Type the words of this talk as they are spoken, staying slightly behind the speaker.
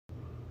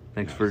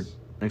Thanks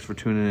for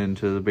tuning in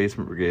to the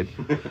Basement Brigade.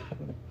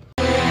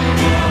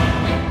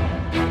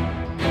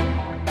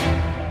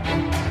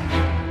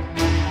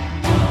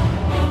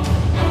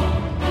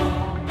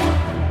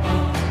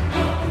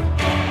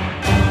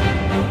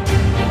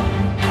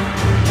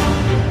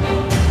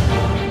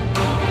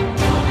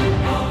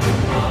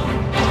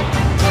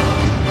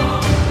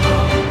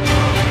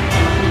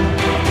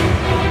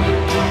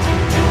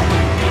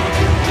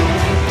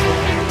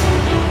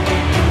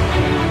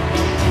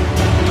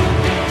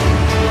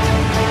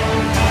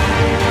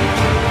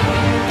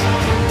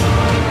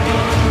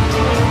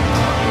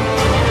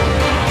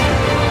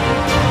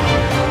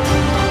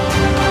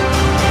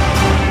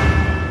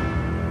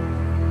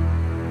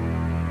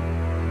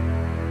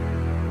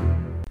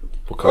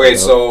 Okay,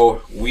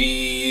 so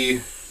we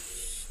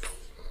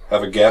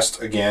have a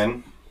guest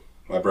again.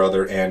 My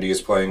brother Andy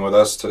is playing with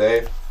us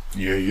today.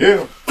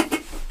 Yeah.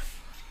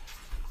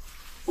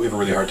 We have a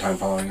really hard time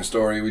following a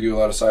story. We do a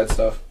lot of side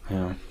stuff.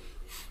 Yeah.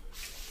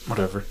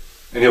 Whatever.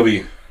 And he'll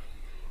be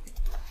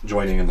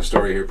joining in the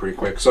story here pretty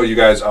quick. So you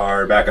guys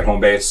are back at home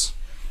base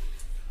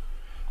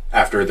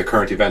after the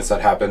current events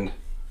that happened.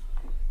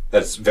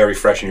 That's very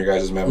fresh in your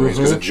guys' memories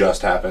because it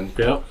just happened.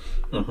 Yeah.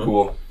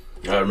 Cool.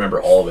 I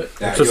remember all of it.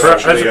 Yeah, I'm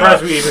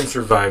surprised we even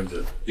survived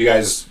it. You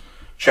guys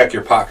check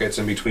your pockets,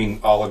 and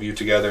between all of you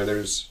together,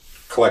 there's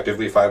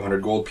collectively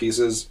 500 gold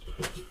pieces.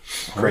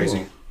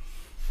 Crazy.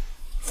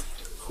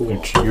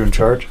 Cool. You in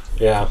charge?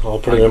 Yeah, I'll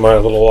put it in my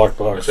little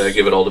lockbox. Should I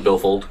give it all to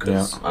Billfold?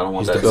 Because I don't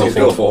want that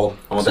Billfold.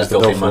 I want that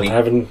filthy money. I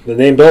have the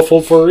name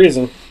Billfold for a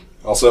reason.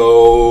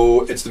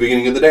 Also, it's the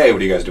beginning of the day.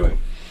 What are you guys doing?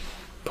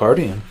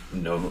 Partying.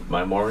 No,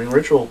 my morning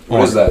ritual.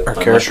 What is that?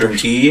 My mushroom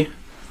tea.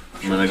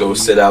 I'm gonna go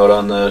sit out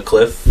on the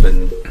cliff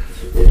and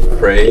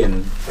pray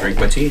and drink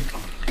my tea.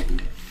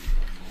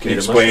 Can you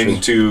explain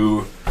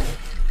to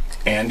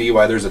Andy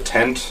why there's a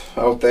tent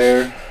out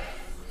there?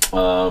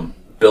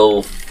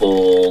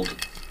 Billfold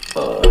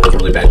has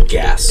really bad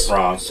gas.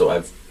 Wrong. So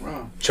I've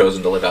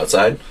chosen to live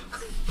outside.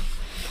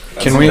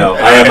 Can we? No,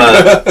 I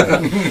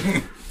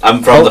am.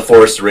 I'm from the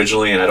forest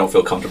originally, and I don't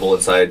feel comfortable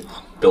inside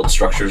built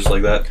structures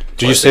like that.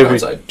 Do you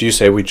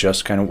say we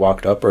just kind of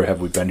walked up, or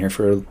have we been here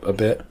for a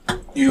bit?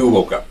 You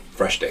woke up.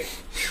 Fresh day.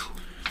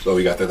 So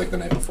we got there like the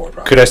night before,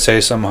 probably. Could I say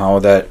somehow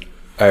that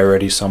I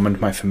already summoned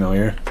my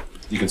familiar?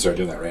 You can start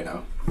doing that right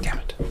now. Damn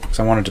it. Because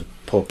I wanted to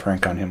pull a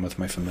prank on him with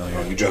my familiar.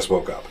 Oh, you just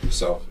woke up,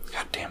 so...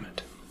 God damn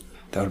it.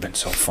 That would have been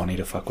so funny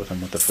to fuck with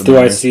him with the familiar.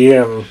 Do I see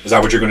him? Is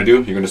that what you're going to do?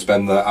 You're going to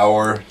spend the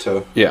hour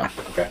to... Yeah.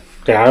 Okay.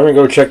 Okay, I'm going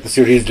to go check to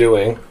see what he's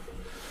doing.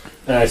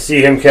 And I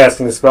see him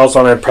casting the spell, so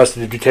I'm going to press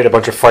to dictate a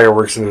bunch of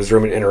fireworks into his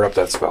room and interrupt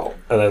that spell.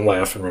 And then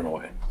laugh and run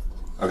away.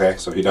 Okay,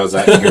 so he does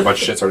that, and you hear a bunch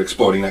of shit start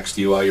exploding next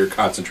to you while you're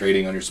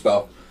concentrating on your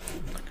spell.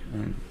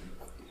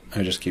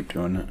 I just keep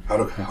doing it. How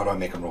do I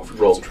make him roll for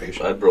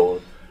concentration? I'd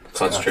roll a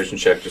concentration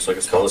check just like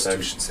a spell attack.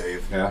 Constitution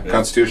save. Yeah,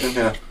 Constitution,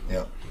 yeah.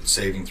 Yeah.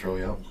 Saving throw,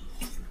 yeah.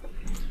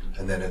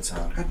 And then it's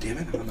God damn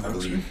it, I'm on the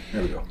wrong screen.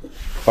 There we go.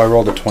 I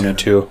rolled a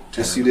 22.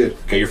 Yes, you did.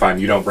 Okay, you're fine.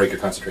 You don't break your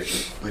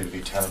concentration. I believe it'd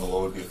be 10 or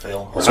below would be a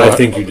fail. So I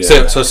think you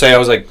did. So say I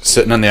was like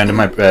sitting on the end of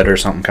my bed or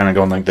something, kind of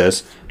going like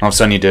this. And all of a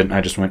sudden you did, and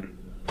I just went...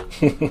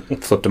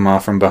 flipped him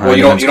off from behind.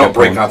 Well, you don't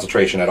break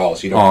concentration at all,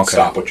 so you don't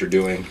stop what you're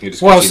doing. You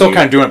just I was still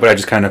kind of doing it, but I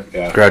just kind of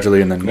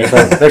gradually and then...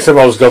 Next time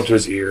I'll just go up to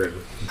his ear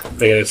and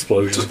make an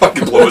explosion. Just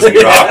fucking blows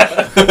it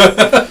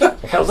off.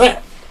 How's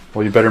that?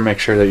 Well, you better make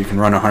sure that you can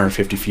run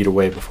 150 feet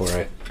away before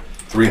I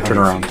 300 turn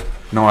around. feet.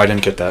 No, I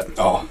didn't get that.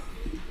 Oh.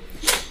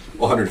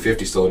 Well,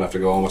 150 is still enough to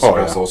go almost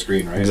across the whole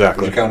screen, right?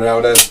 Exactly. Would you count it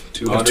out as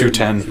 200?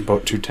 210,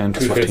 about 210,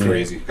 That's 215.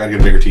 crazy. Gotta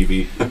get a bigger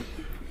TV.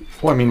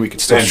 Well, I mean, we could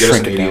still Stan, get us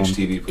an shrink it 80-inch down.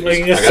 TV, please. Well, you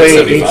can just I got say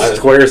 75. each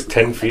square is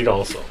 10 feet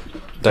also.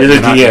 That You're the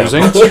you're not DM.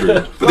 using? That's true.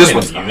 But this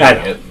one's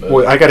not.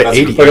 Well, I got an That's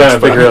 80. Put it on a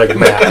bigger like I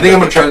map. think I'm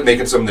going to try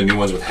making some of the new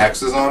ones with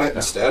hexes on it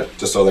instead,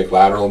 just so like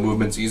lateral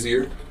movement's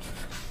easier.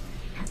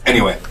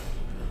 Anyway.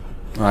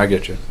 Oh, I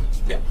get you.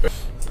 Yeah.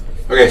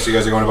 Okay, so you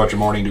guys are going about your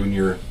morning doing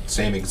your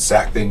same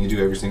exact thing you do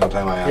every single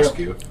time I ask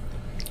you.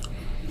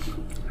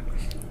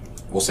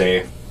 We'll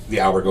say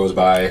the hour goes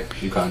by,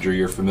 you conjure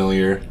your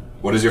familiar.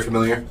 What is your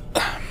familiar?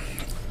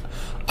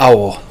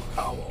 Owl.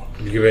 Owl.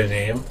 Did you give it a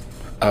name?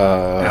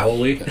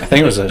 Owly? I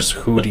think it was a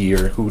Hootie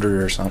or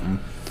Hooter or something.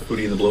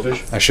 Hootie and the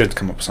Blowfish? I should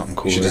come up with something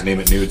You cooler. should just name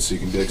it nudes so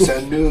you can be like,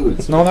 send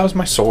nudes. No, that was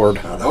my sword.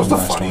 That was the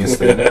funniest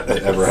thing that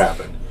ever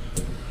happened.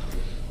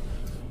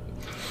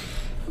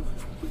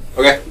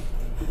 Okay.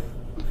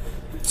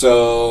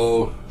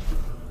 So,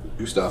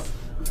 do stuff.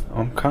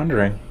 I'm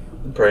conjuring.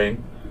 I'm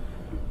praying.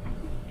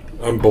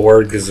 I'm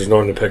bored because there's no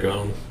one to pick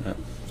on.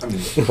 I mean,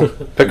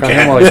 Pick on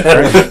him while he's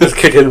praying. Just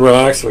kicking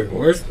rocks. Like,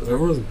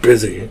 everyone's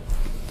busy.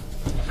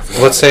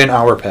 Let's say an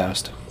hour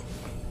passed.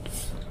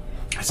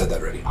 I said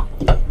that already.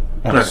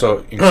 Oh,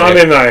 so you can I'm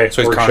say in my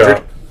so he's workshop.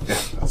 conjured? Yeah,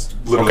 that's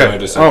literally Okay. what I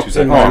just said 2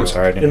 seconds Oh, I'm ago.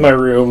 sorry. I didn't In my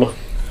room,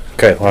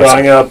 Okay. Well,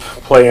 drawing up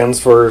plans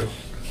for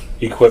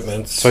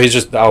equipment. so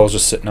the owl's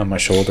just sitting on my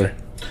shoulder.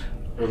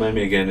 Remind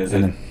me again, is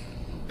And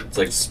it... It's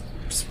like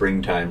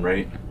springtime,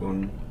 right?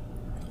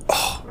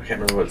 I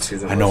can't remember what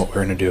season it I know was. what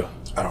we're going to do.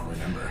 I don't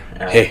remember.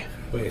 Yeah. Hey,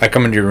 I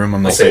come into your room,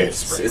 I'm I'll like, say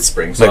it's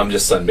spring, so Like- I'm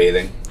just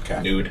sunbathing,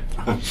 Okay. nude.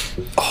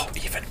 oh,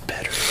 even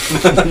better.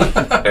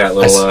 I got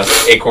little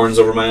acorns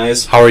over my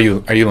eyes. How are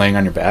you? Are you laying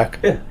on your back?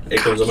 Yeah,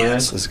 acorns over my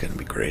Yes, eyes. this is gonna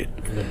be great.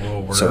 The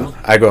little worm. So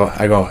I go,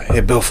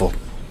 hey, Billful,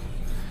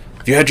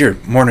 have you had your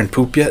morning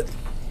poop yet?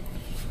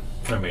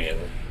 I mean,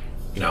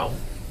 no.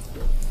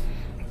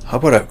 How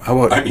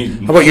about I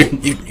mean- how about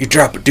you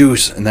drop a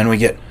deuce and then we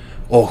get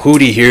old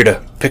Hootie here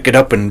to pick it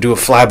up and do a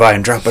flyby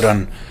and drop it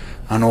on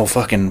old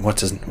fucking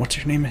what's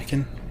your name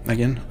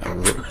again?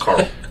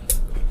 Carl.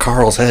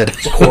 Carl's head.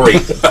 Corey.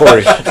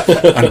 Corey.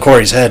 On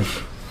Corey's head.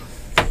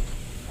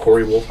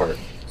 Corey Wolfhart.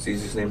 It's the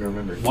easiest name to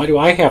remember. Why do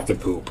I have to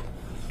poop?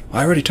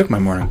 I already took my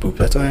morning poop.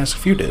 That's why I asked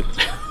if you did.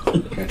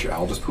 Can't your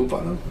owl just poop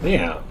on him?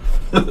 Yeah.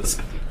 I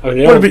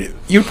mean, What if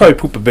you'd probably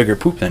poop a bigger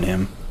poop than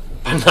him.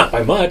 not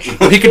by much.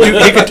 He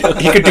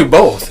could do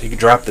both. He could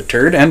drop the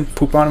turd and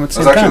poop on him at the I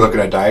same was actually time. looking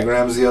at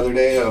diagrams the other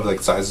day of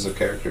like sizes of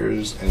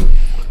characters and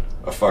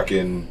a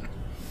fucking.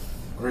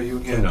 What are you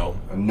again?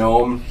 A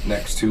gnome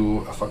next to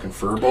a fucking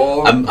fur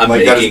ball. I'm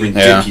like, that is making-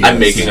 ridiculous. I'm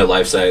making a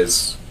life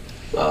size.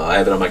 I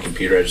have it on my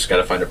computer. I just got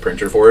to find a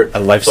printer for it, A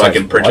life so I size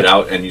can print what? it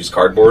out and use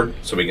cardboard,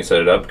 so we can set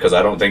it up. Because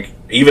I don't think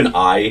even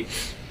I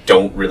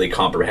don't really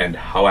comprehend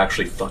how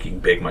actually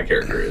fucking big my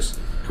character is.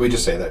 Can we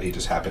just say that he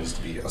just happens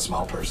to be a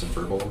small person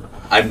for ball?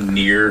 I'm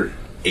near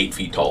 8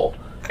 feet tall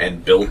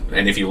and built.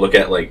 And if you look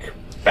at like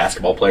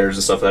basketball players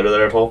and stuff that are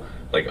that tall,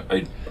 like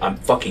I'm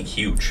fucking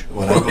huge.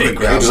 When I go to Big.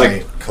 grab It's my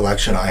like-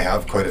 collection, I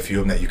have quite a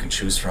few of them that you can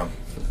choose from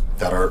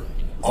that are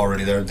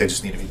already there. They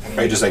just need to be painted.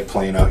 Are you just like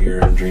playing out your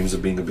dreams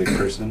of being a big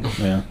person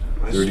Yeah.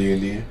 through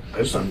D&D? I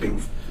just I'm being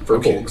fur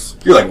balls.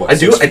 You're like what? I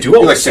do You're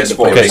always like tend 6 to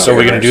foot. play Okay, so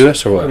we're gonna do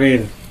this or what? I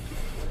mean,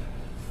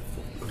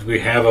 do we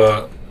have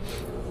a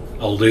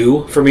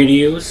loo for me to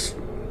use?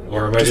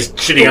 Or am I just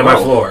shitting on my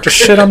well. floor? Just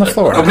shit on the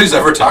floor. Nobody's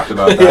ever talked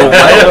about I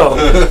that.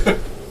 know.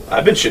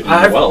 I've been shitting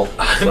I've- well.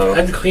 So. I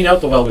had to clean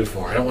out the well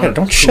before. I don't want Yeah,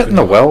 don't shit in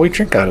the well. We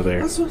drink out of there.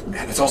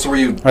 Man, it's also where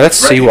you. that's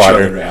threaten each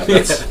seawater. other at.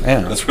 That's,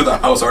 Yeah. that's where the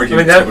house I mean,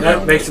 arguments that, go that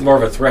down. makes it more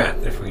of a threat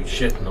if we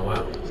shit in the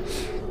well.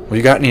 Well,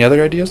 you got any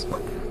other ideas?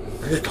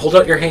 Just hold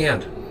out your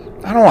hand.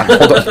 I don't want to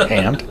hold up your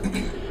hand.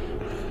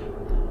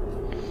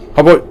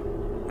 How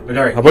about But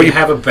all right, How about you you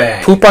have a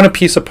bag. poop on a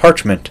piece of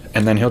parchment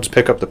and then he'll just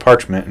pick up the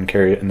parchment and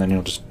carry it and then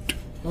he'll just.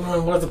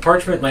 Well, what if the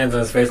parchment lands on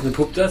his face and the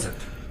poop doesn't?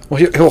 Well,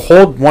 he'll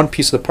hold one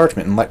piece of the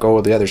parchment and let go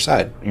of the other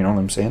side. You know what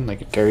I'm saying?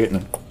 Like, carry it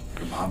and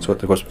then. So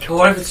it goes. Well,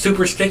 what if it's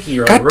super sticky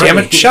or God damn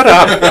it! Shut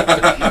up.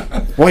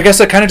 Well, I guess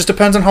that kind of just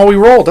depends on how we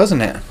roll, doesn't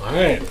it? All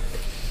right.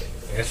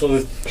 I guess we'll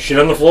just shit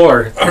on the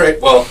floor. All right,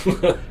 well,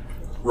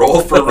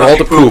 roll for Roll runny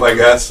to poop, poop. I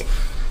guess.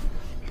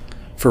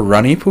 For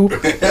runny poop.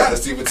 Yeah,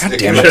 see if it's God sticky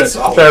damn or it. it's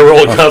Should solid. I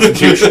roll a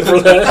constitution for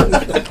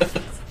that?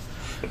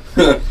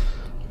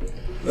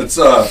 Let's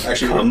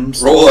actually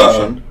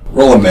Constitution.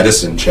 roll a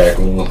medicine check.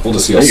 We'll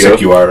just see how There you sick go.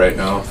 you are right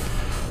now.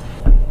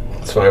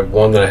 So I have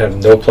one that I have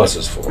no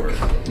pluses for.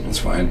 That's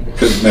fine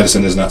because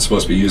medicine is not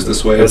supposed to be used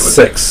this way. That's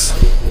but 6.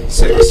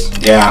 6.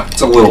 Yeah,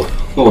 it's a little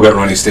bit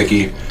runny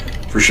sticky,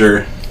 for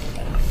sure.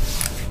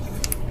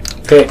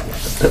 Okay,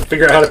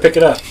 figure out how to pick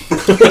it up.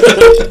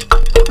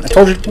 I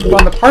told you to put it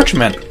on the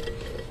parchment.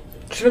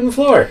 Shit on the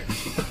floor.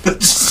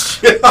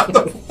 Shit on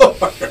the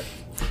floor.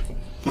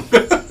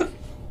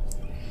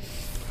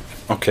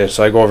 Okay,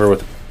 so I go over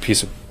with a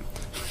piece of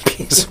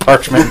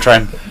parchment and try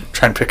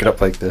and pick it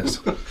up like this.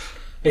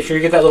 Make sure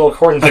you get that little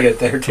corn nugget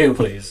there too,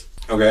 please.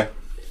 Okay.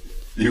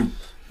 You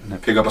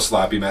pick up a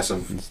sloppy mess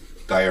of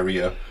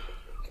diarrhea.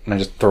 And I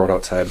just throw it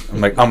outside.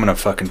 I'm like, I'm gonna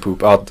fucking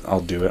poop.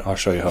 I'll do it. I'll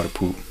show you how to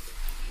poop.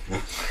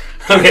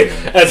 Okay,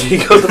 as he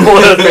goes to pull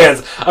it out of his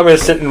pants, I'm gonna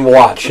sit and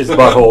watch his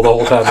butthole the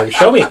whole time. Like,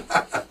 show me.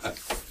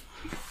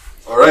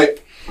 All right,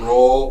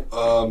 roll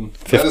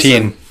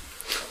 15. medicine.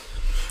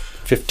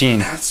 15.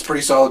 That's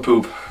pretty solid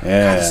poop.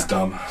 Yeah. That's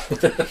dumb.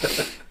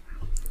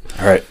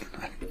 All right.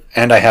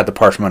 And I had the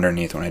parchment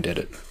underneath when I did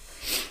it.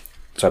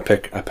 So I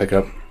pick it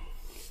up.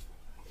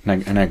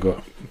 And I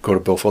go to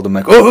Billfold. I'm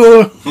like,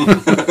 oh!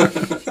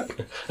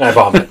 And I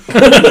vomit.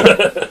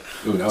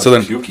 Ooh, that was So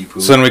then, pukey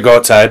poop. so then we go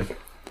outside.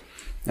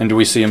 And do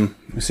we see him?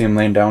 We see him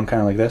laying down,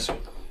 kind of like this.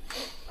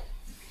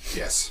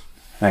 Yes.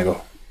 And I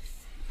go,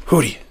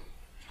 Hootie,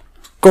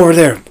 go over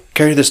there,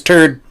 carry this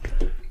turd,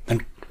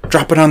 and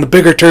drop it on the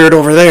bigger turd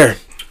over there.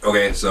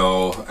 Okay,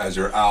 so as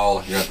your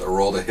owl, you have to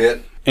roll to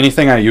hit.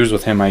 Anything I use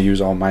with him, I use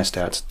all my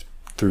stats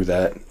through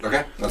that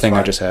Okay, that's thing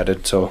fine. I just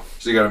added. So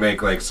you got to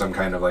make like some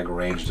kind of like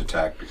ranged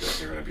attack because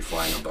you're going to be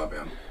flying above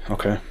him.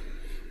 okay,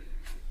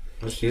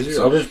 Just use it.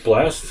 I'll just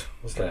blast.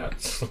 What's that?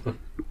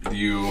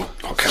 You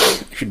okay,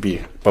 you should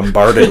be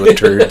bombarded with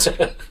turds.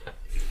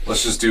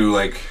 let's just do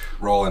like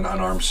roll an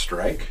unarmed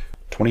strike.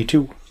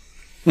 22.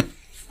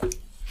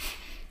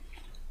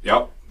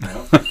 Yep.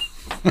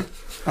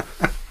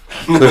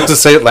 Let's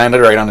just say it landed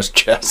right on his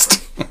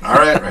chest. All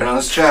right, right on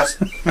his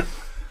chest.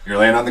 You're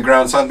laying on the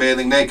ground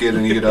sunbathing naked,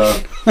 and you get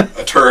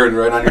a turd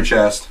right on your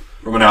chest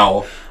from an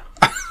owl.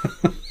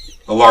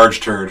 A large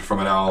turd from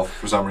an owl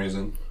for some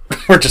reason.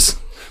 we're just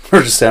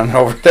standing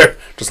over there,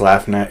 just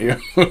laughing at you.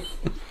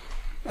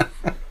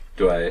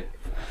 Do I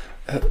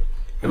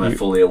Am I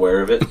fully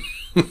aware of it?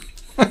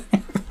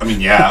 I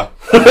mean, yeah.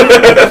 I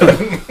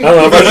don't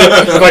know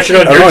if I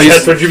should on your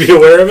chest, would you be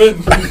aware of it?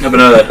 I'm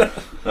gonna.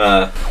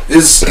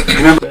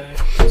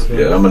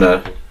 I'm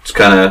gonna just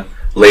kind of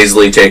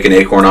lazily take an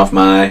acorn off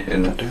my eye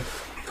and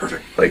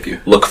Perfect. like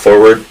look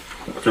forward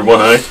through one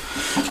eye.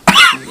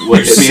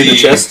 What hit me in the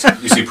chest?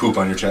 You see poop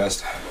on your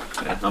chest.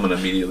 Yeah, I'm gonna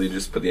immediately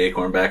just put the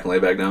acorn back and lay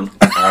back down.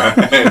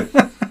 Alright.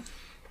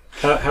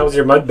 How was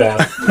your mud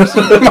bath?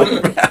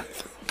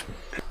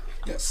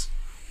 Yes.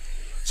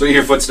 So you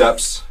hear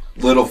footsteps.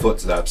 Little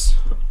footsteps.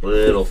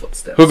 Little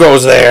footsteps. Who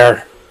goes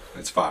there?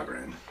 It's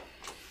Fogrin.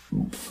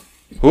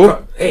 Who?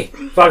 Hey,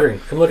 Fogrin,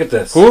 come look at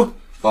this. Who?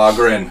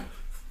 Fogrin.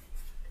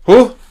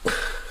 Who?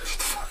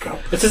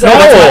 It's his No,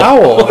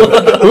 owl.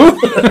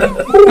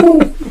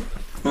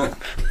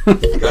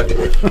 God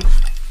damn it.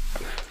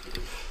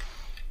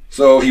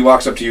 So he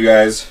walks up to you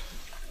guys.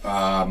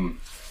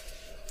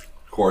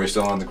 Corey's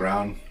still on the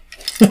ground.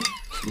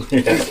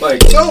 He's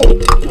like, so,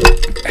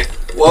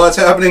 what's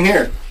happening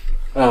here?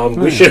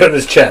 We shit on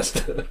his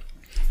chest.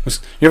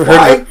 You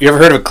ever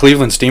heard of a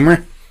Cleveland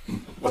steamer?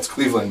 What's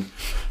Cleveland?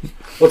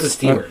 What's a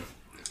steamer?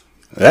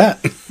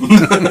 That.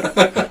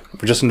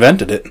 We just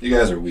invented it. You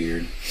guys are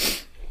weird.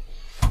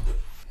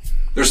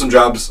 There's some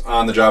jobs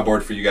on the job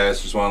board for you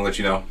guys. Just want to let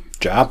you know.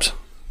 Jobs.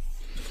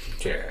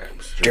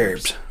 Jabs.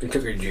 Gerbs. We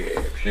took your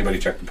jabs. Anybody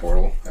check the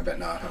portal? I bet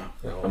not, huh?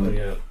 No,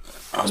 yeah.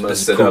 I'm gonna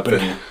sit up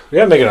and We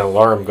gotta make an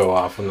alarm go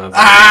off when that's.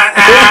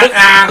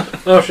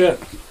 Oh shit.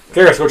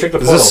 Garrus, go check the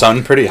Is portal. the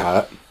sun pretty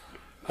hot?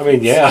 I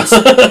mean, yeah. It's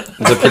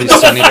a pretty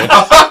sunny day.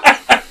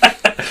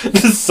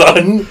 The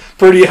sun,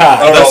 pretty hot.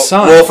 I don't know.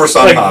 sun. Roll for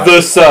sun Like hot.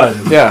 the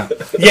sun. Yeah.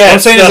 Yeah, I'm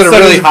saying is it a the sun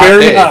really is hot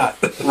very day? hot.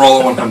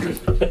 Roll a 100.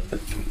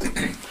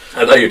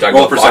 I thought you were talking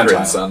Roll about percentile.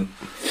 Fogrin's son.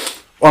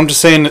 Well, I'm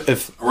just saying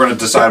if We're going to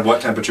decide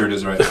what temperature it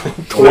is right now.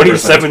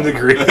 27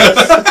 degrees.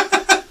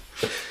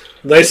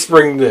 Nice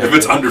spring day. If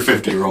it's under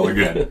 50, roll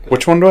again.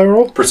 which one do I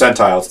roll?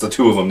 Percentile. It's the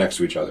two of them next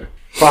to each other.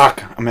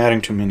 Fuck, I'm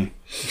adding too many.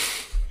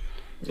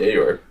 Yeah,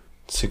 you are.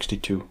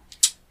 62.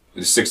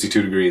 It's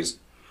 62 degrees.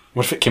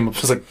 What if it came up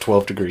as like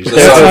 12 degrees? The,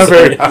 That's sun, not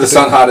very hot. the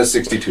sun hot is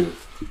 62.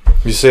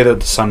 You say that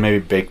the sun maybe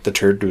baked the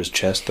turd to his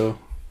chest, though?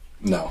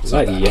 No, it's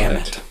Not not that. yet. Damn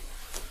it.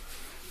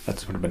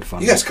 That would have been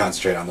funny. You guys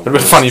concentrate on the It would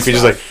have been funny if he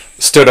just like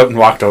stood up and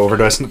walked over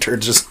to us and the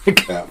turd's just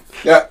like... Yeah.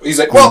 Yeah, he's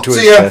like, well, Into his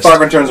see ya. chest.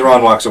 Fogrin turns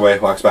around, walks away,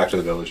 walks back to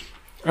the village.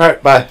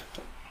 Alright, bye.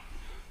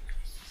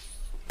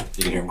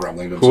 You can hear him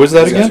grumbling to himself. Who was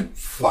that These guys again? are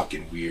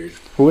fucking weird.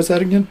 Who was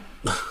that again?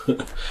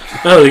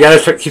 Oh, the guy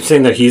that keeps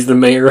saying that he's the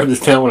mayor of this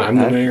town when I'm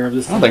the mayor of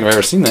this I don't town. think I've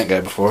ever seen that guy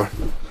before.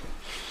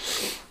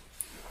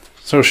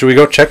 So, should we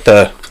go check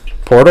the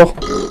portal?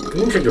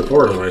 You can check the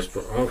portal, I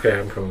suppose. Okay,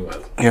 I'm coming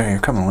with. Yeah, you're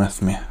coming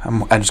with me.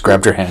 I just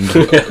grabbed your hand.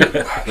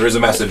 There is a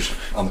message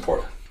on the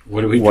portal.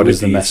 What do we do What with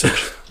is the these?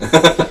 message?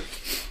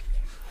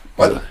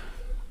 What?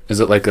 Is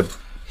it like a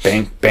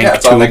bank Yeah,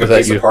 it's tube on like a that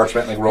piece you of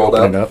parchment, like rolled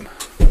open up. it up?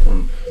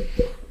 I'm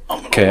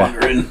gonna Okay.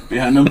 wander in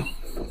behind him.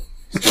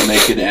 Still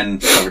naked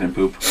and covered in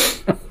poop.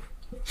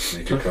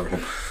 They could cover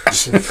him.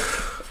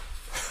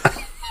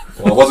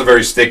 Well, it wasn't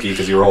very sticky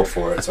because you rolled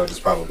for it, so it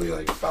just probably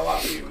like fell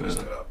off of you and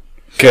stood up.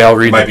 Okay, I'll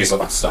read. Might be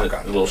something stuck A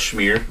on it. little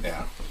schmear.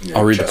 Yeah. in your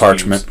I'll read the chest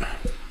parchment. beams.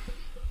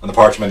 On the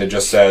parchment, it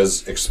just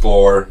says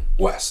 "Explore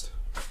West."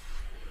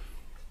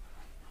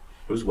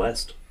 Who's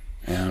West?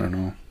 Yeah, I don't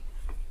know.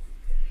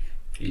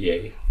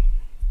 Yay.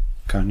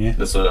 Kanye.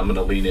 That's what I'm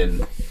gonna lean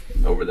in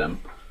over them,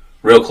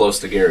 real close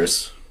to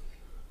Garrus,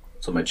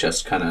 so my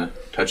chest kind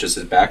of touches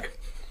his back,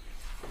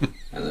 and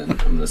then I'm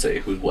gonna say,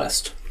 "Who's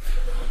West?"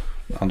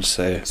 I'll just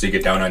say. So you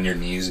get down on your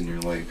knees and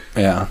you're like,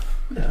 Yeah.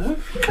 Kind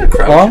of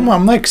crouching. Well,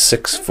 I'm like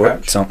 6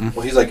 foot something.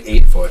 well, he's like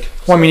 8 foot.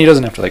 Well, I mean, he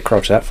doesn't have to like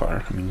crouch that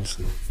far. I mean, he's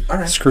All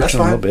right,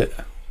 scrooching a little bit.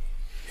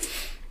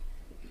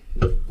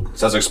 It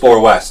says "Explore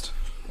West."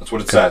 That's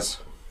what it says,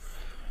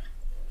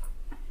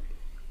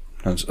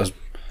 And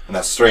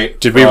that's straight.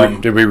 Did from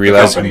we the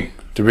realize company.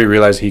 Did we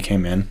realize he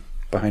came in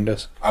behind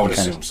us? I would We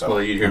kinda- assume so.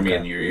 Well, you'd hear me Okay.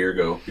 in your ear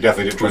go. You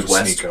definitely didn't try Who's to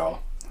West? sneak at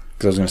all.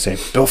 Because I was gonna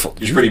say, Billfold.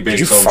 He's pretty big, Did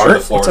you so I'm fart? sure the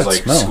floors What's that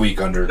like smell?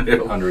 squeak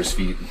under his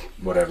feet,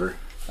 whatever.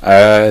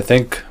 I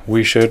think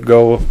we should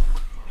go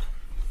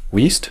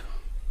west.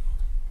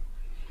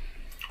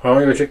 I'm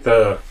gonna check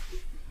the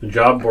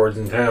job boards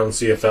in town and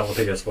see if that will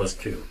take us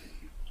west too.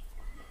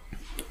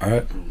 All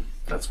right.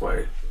 That's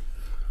why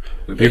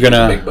we You're paid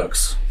gonna- big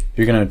bucks.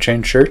 You gonna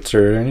change shirts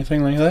or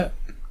anything like that?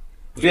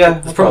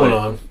 Yeah, Let's put one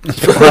on.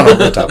 Put on over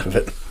the top of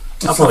it.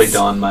 I'll probably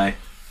don my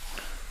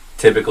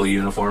typical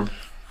uniform.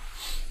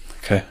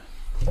 Okay.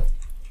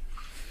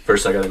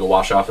 First, I gotta go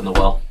wash off in the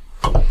well.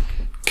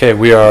 Okay,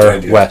 we are Good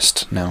idea.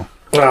 west now.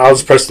 I'll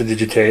just press to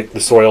digitate the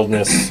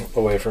soiledness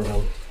away from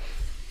him.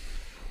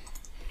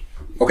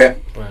 Okay.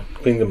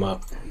 Clean them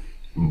up.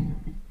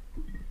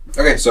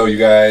 Okay, so you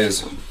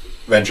guys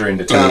venture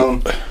into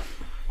town,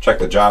 check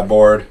the job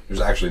board.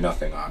 There's actually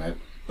nothing on it.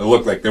 It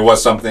looked like there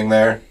was something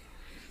there,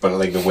 but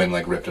like the wind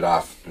like ripped it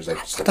off. There's like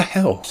just What the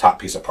hell? top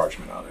piece of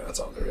parchment on it. That's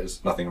all there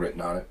is. Nothing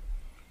written on it.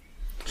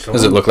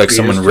 Does it look like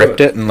someone ripped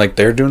it and like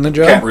they're doing the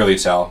job? Can't really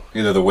tell.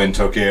 Either the wind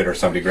took it or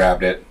somebody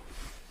grabbed it.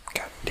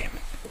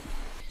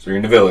 So you're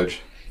in the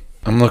village.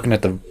 I'm looking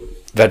at the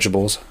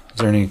vegetables. Is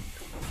there any?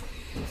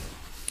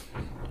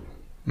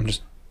 I'm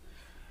just.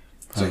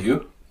 Is that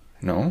you?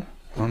 No,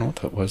 I don't know what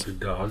that was. Your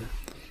dog.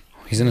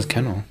 He's in his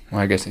kennel. Well,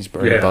 I guess he's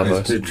buried Yeah, above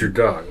us. it's your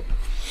dog.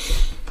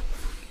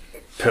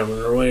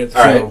 Peddling away at the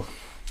All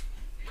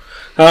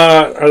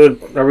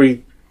show. Are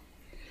we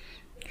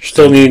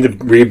still needing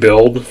to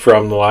rebuild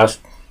from the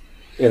last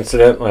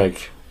incident?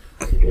 Like,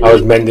 I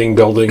was mending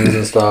buildings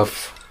and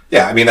stuff.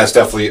 Yeah, I mean, that's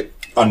definitely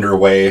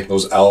underway.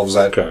 Those elves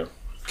that Okay.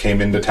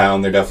 came into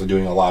town, they're definitely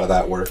doing a lot of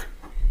that work.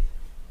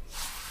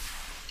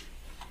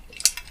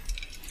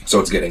 So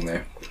it's getting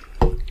there.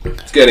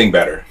 It's getting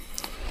better.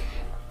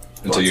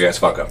 Until you guys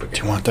fuck up Do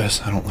again. you want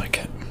this? I don't like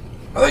it.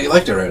 I thought you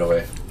liked it right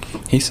away.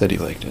 He said he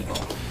liked it.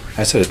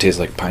 I said it tastes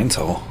like pine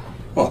sol.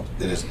 Well,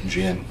 it is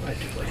gin. I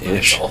do like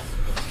Ish. Pine Sol.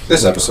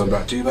 This episode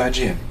brought to you by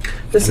gin.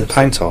 This is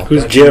Pine sol.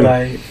 Who's brought to you Jim?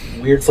 by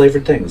weird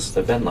flavored things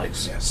that Ben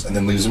likes. Yes, and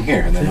then leaves them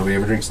here, and then nobody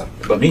ever drinks them.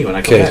 But me when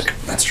I come Okay. back.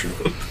 That's true.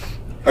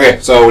 Okay,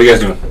 so what are you guys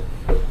doing?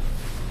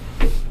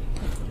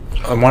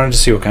 I wanted to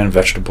see what kind of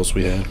vegetables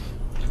we had.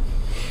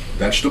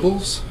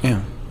 Vegetables?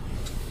 Yeah.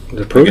 The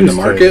Like in produce the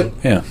market?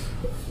 thing. Yeah.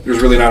 There's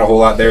really not a whole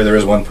lot there. There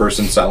is one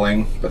person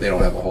selling, but they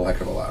don't have a whole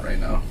heck of a lot right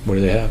now. What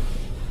do they have?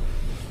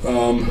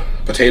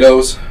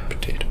 Potatoes.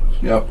 Potatoes.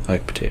 Yep. I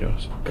like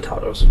potatoes.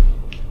 Potatoes.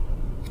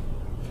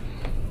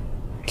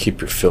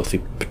 Keep your filthy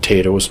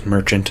potatoes,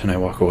 merchant, and I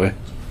walk away.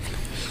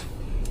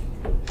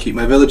 Keep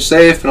my village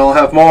safe, and I'll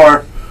have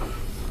more.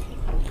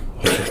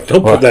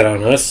 Don't What? put that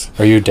on us.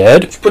 Are you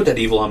dead? Put that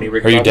evil on me,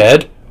 Rick. Are you Bobby.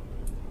 dead?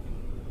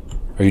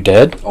 Are you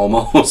dead?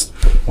 Almost.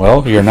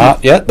 Well, you're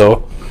not yet,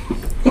 though.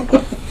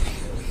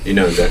 You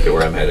know exactly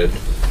where I'm headed.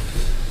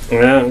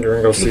 Yeah, we're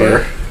gonna go see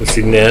bar. Go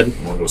see Ned.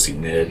 I'm gonna go see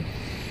Ned.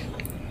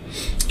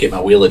 Get my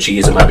wheel of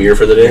cheese and my beer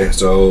for the day. Okay,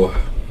 so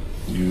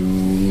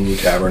you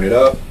tavern it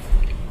up.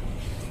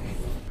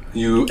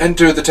 You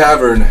enter the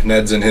tavern.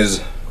 Ned's in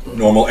his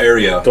normal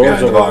area Doors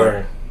behind the over bar.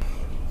 there.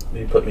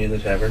 You put me in the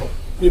tavern.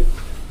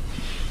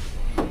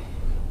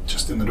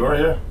 Just in the door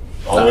here?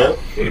 All the way up?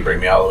 You can bring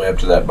me all the way up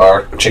to that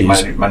bar. Take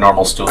Cheese. my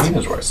normal stool.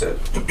 Is where I sit.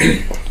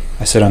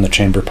 I sit on the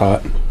chamber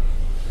pot.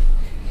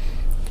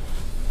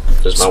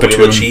 There's my Spittoon.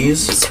 wheel of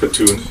cheese.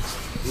 Spittoon.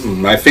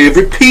 My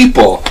favorite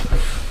people.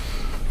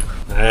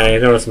 I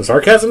noticed some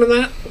sarcasm in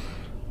that.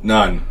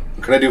 None.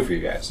 What can I do for you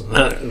guys?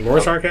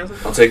 More sarcasm?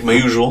 I'll take my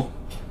usual.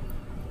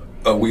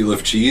 A wheel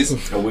of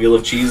cheese? A wheel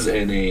of cheese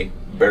and a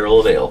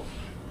barrel of ale.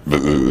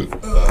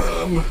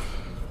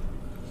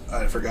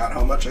 I forgot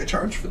how much I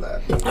charge for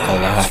that.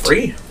 It's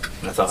free.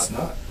 I It's thought.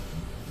 not.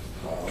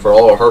 For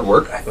all our hard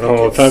work.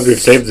 Oh, times we've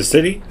saved the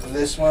city.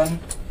 This one?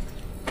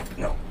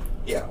 No.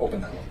 Yeah, open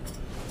that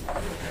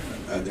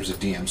one. There's a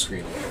DM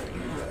screen.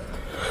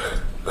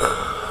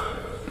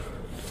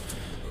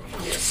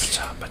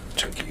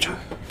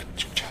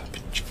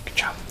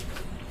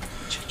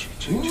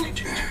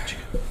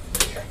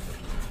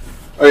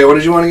 Okay, what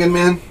did you want again,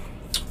 man?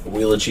 A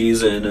wheel of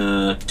cheese and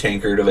a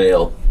tankard of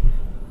ale.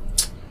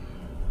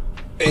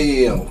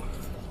 Ale.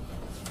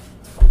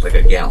 Like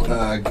a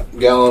gallon.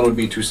 Gallon would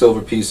be 2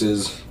 silver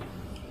pieces,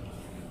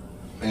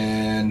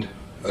 and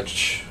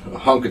a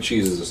hunk of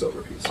cheese is a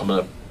silver piece. I'm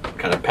gonna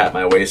kind of pat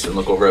my waist and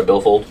look over at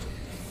Billfold.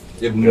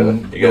 You have You no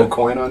got it.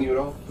 coin on you at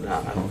all? Nah,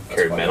 I don't That's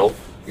carry fine. metal.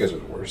 You guys are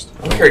the worst.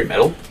 I don't carry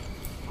metal.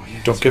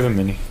 Don't give him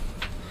any.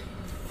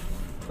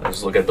 I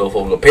just look at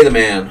Billfold and go, pay the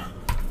man.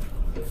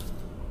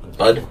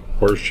 Bud.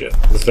 Horse shit.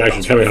 This is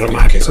actually coming out of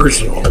my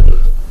personal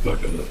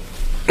fucking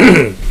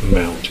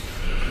amount.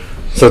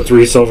 So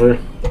 3 silver.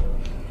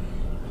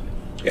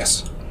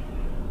 Yes.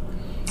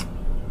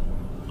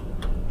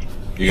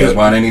 You guys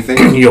want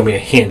anything? You owe me a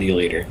handy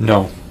later.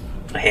 No.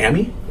 A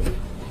hammy?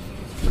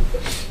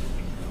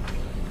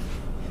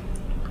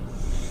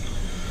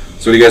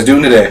 So what are you guys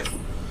doing today?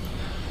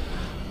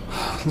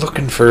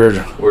 Looking for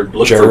We're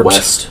looking for Gerbs.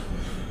 West.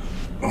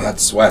 Well,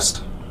 that's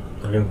west.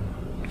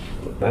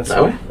 That's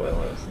That way?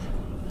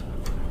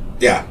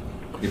 Yeah.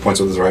 He points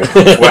with his right.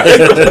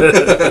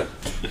 West.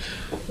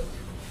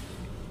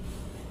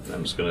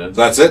 I'm just gonna.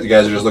 So that's it? You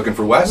guys are just looking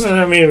for west?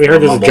 I mean, we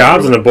heard there's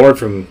jobs on the board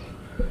from.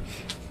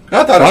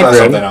 I thought I saw Fogren.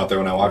 something out there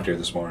when I walked here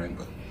this morning.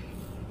 But,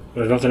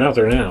 There's nothing out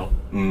there now.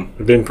 Mm.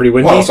 It's been pretty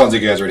windy. well, it sounds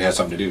like you guys already had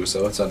something to do,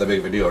 so it's not that big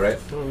of a deal, right?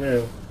 Oh,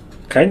 yeah.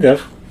 Kind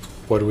of.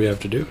 what do we have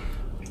to do?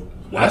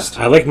 West?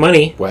 I like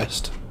money.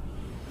 West.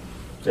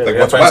 Yeah, Like, we gotta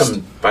what's find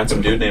west? find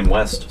some dude named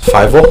West.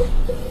 Fievel?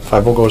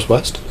 Fievel goes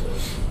west?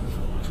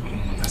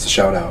 That's a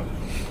shout out.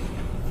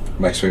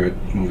 Mike's favorite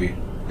movie.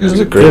 This is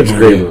a It's great a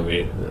great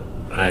movie.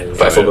 I enjoy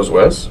Fifo it. Goes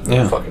West?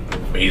 Yeah. Fucking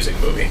amazing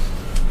movie.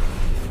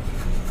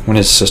 When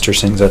his sister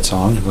sings that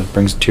song, it like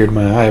brings a tear to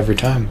my eye every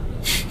time.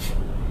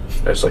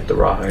 I just like the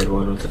rawhide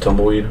one with the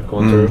tumbleweed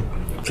going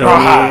Mm. through.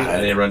 Ah, And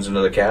then he runs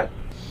into the cat.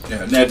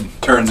 Yeah, Ned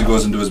turns and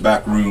goes into his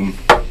back room.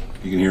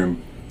 You can hear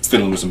him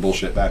fiddling with some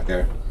bullshit back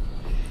there.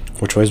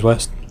 Which way's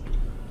west?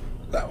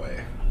 That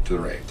way. To the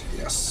right,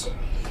 yes.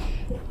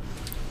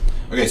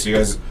 Okay, so you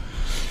guys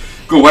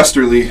go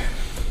westerly.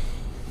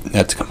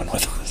 That's coming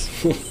with us.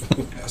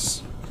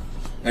 Yes.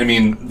 I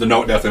mean, the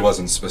note definitely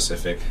wasn't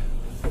specific.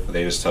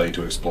 They just tell you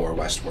to explore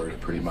westward,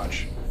 pretty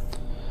much.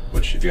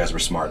 Which, if you guys were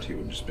smart, you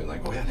would just be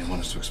like, oh yeah, they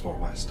want us to explore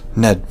west.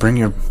 Ned, bring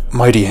your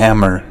mighty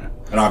hammer.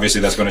 And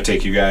obviously that's going to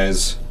take you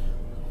guys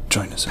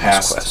Join us in this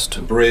past quest.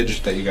 the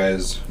bridge that you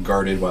guys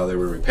guarded while they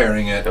were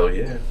repairing it. Hell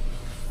yeah.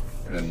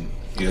 And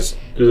you just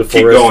Do the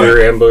keep forest going.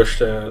 you're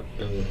ambushed at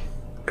and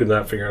could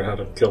not figure out how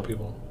to kill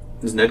people.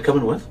 Is Ned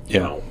coming with?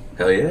 Yeah.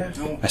 Hell yeah.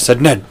 I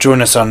said, Ned,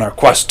 join us on our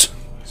quest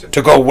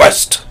to go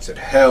west. I said,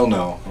 hell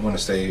no, I'm going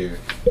to stay here.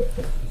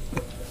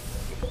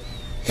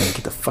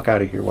 Get the fuck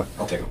out of here. What?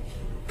 I'll take him.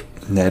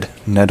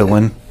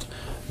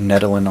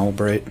 Nedlin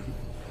Albright.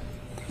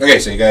 Okay,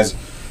 so you guys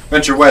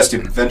venture west,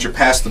 you venture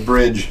past the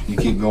bridge, you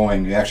keep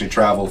going, you actually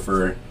travel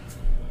for,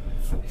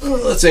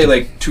 let's say,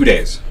 like 2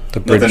 days. The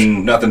bridge.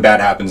 Nothing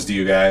bad happens to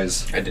you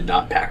guys. I did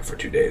not pack for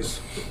 2 days.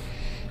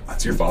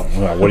 That's your fault.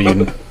 Well, what do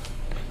you?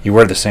 You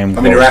wear the same.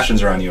 How many clothes.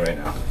 rations are on you right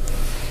now?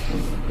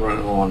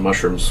 Running low on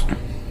mushrooms.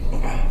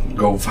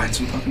 Go find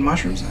some fucking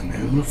mushrooms then, I'm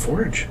man. gonna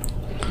forage.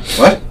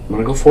 What? I'm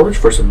gonna go forage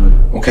for some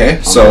then.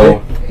 Okay,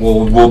 so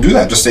we'll do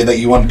that. Just say that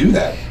you want to do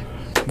that.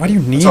 Why do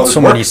you need how this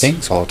so many works.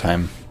 things all the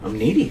time? I'm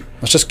needy.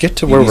 Let's just get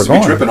to You where need we're to be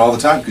going. tripping all the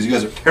time because you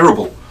guys are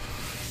terrible.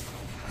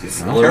 It's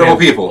Terrible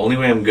people. Only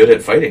way I'm good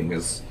at fighting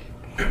is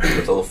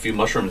with a few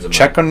mushrooms in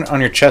Check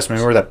on your chest.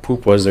 Maybe where that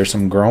poop was. There's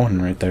some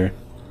growing right there.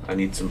 I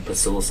need some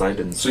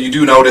psilocybins. So you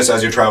do notice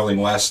as you're traveling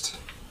west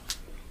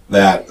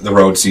that the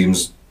road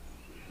seems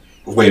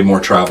way more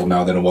traveled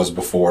now than it was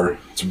before.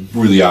 It's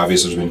really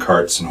obvious there's been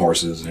carts and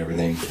horses and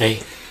everything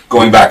Hey,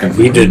 going back and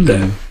forth. we did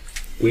that.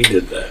 We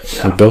did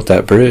that. We built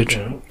that bridge.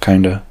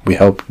 Kinda. We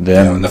helped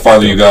them. And the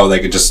farther you go,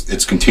 like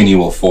it's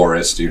continual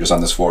forest. You're just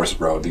on this forest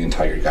road the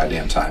entire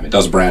goddamn time. It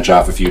does branch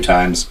off a few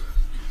times.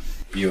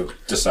 You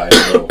decide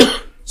to go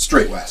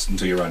straight west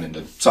until you run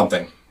into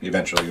something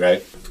eventually,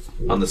 right?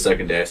 On the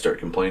second day, I start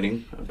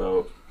complaining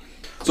about.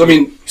 So I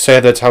mean, Say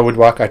that's how we'd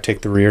walk. I'd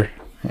take the rear.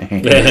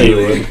 Yeah, you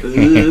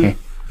would.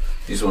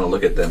 You just want to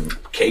look at them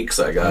cakes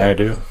I got. I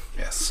do.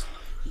 yes.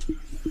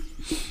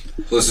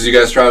 So this is you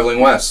guys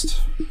traveling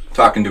west,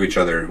 talking to each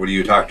other. What do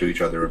you talk to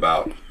each other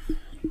about?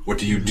 What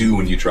do you do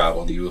when you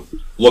travel? Do you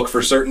look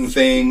for certain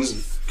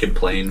things?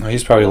 Complain. Oh,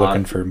 he's probably a lot.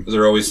 looking for. Is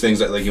there always things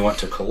that like you want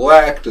to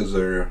collect? Is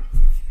there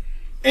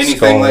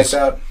anything like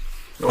Skulls.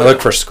 that? I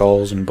look for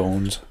skulls and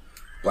bones.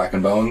 Black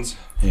and bones.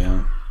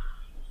 Yeah.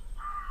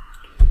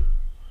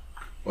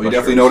 Well, you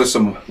definitely notice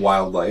some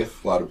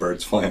wildlife. A lot of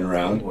birds flying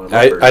around.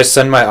 I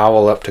send my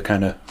owl up to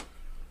kind of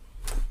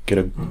get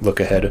a look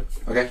ahead.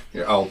 Okay,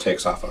 your owl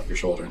takes off your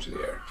shoulder into the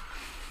air.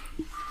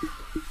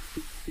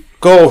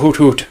 Go, hoot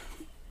hoot.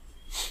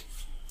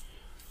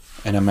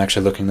 And I'm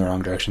actually looking the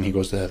wrong direction. He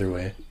goes the other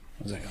way.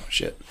 I was like, oh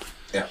shit.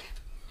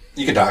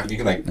 You can talk. You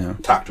can Yeah.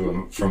 talk to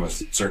him from a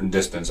certain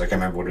distance. I can't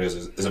remember what it is.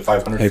 Is it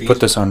 500 Hey, feet? put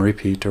this on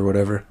repeat or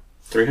whatever.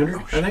 300,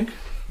 I think.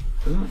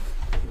 Isn't it?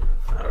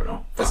 I don't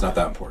know. That's not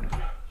that important.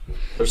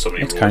 There's so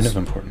many It's rules. kind of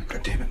important.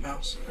 God damn it,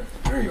 mouse.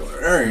 There you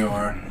are. There you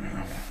are.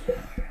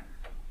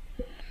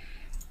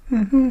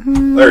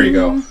 There you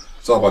go.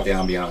 It's all about the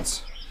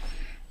ambiance.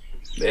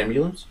 The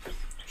ambulance?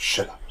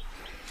 Shut up.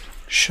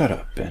 Shut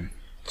up, Ben.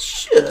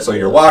 So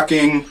you're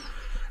walking,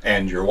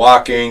 and you're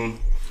walking.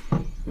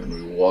 And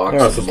we walk.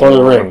 Oh, it's the some Lord of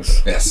the more.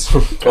 Rings. Yes.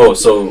 Oh,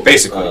 so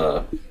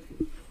Basically.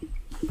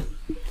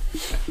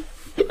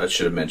 I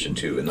should have mentioned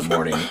too. In the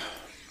morning,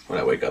 when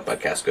I wake up, I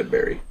cast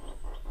Goodberry.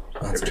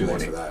 That's Every too late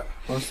morning. for that.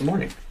 Well, it's the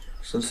morning.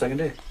 It's the second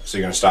day. So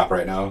you're gonna stop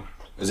right now?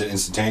 Is it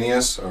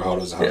instantaneous, or how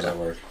does Yeah. that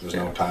work? There's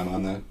no time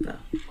on that. No,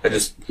 I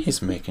just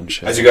He's making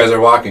shit. As you guys are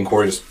walking,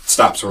 Corey just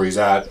stops where he's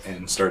at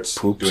and starts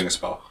Poops. doing a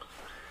spell.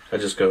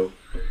 go,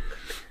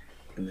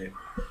 and they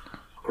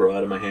grow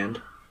out of my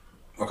hand,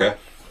 Okay.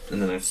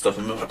 and then I stuff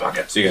them in my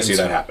pocket. So you guys see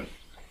that happen.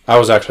 I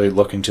was actually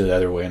looking to the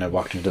other way and I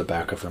walked into the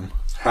back of him.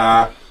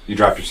 Ha! You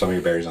dropped some of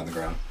your berries on the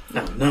ground.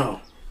 No.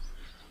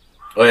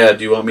 Oh yeah.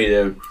 Do you want me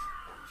to?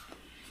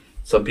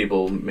 Some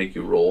people make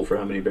you roll for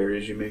how many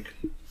berries you make.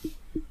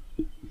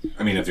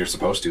 I mean, if you're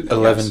supposed to, then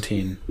 11.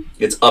 yes.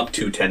 It's up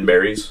to 10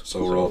 berries.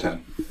 So roll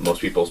 10.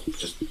 Most people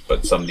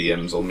but some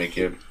DMs will make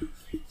you.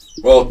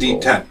 Roll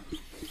D10.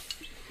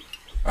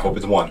 I hope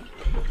it's 1.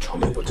 Tell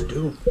me what to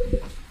do.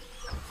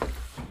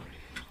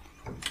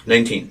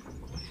 19.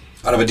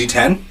 Out of a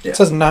D10? Yeah. It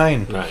says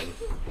 9. 9.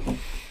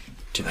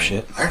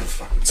 Dipshit. I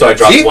fucking... So I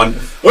dropped See? one.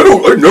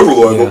 I never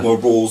lie about my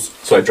rolls.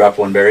 So I dropped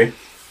one berry.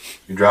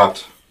 You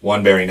dropped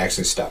one berry next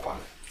to his step on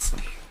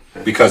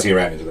it. Because he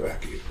ran into the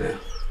back of you. Yeah.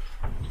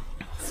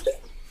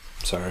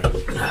 Sorry.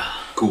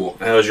 Cool.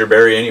 That was your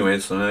berry anyway,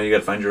 so now you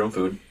gotta find your own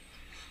food.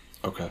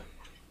 Okay.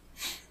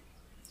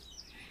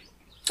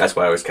 That's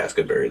why I always cast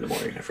Goodberry in the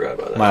morning. I forgot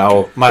about that. My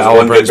owl Because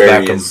one brings good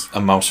back berry is a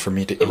mouse for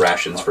me to the eat.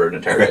 rations for an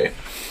entire Okay.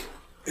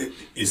 day.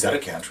 Is that a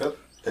cantrip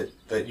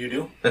that you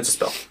do? That's a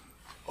spell.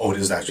 Oh, it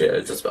is actually. Yeah,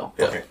 it's a spell.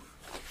 Yeah. Okay.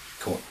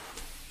 Cool.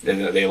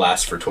 And they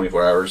last for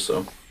 24 hours,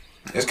 so.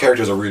 His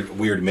character's a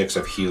weird mix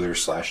of healer /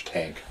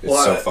 tank. It's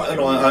Well, so I fucking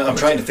know, weird. I'm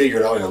trying to figure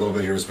it out a little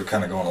bit here as we're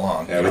kind of going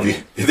along. Yeah, but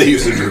they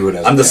use the druid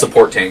as I'm a the tank.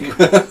 support tank.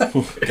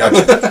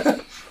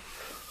 Gotcha.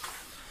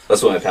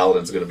 That's what my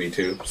paladin's gonna be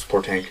too.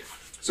 Support tank.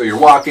 So you're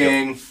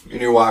walking,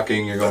 and you're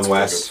walking, you're going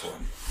west.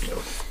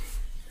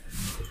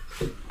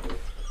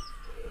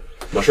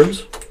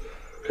 Mushrooms?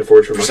 Can I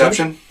forage for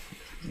Perception?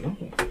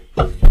 mushrooms?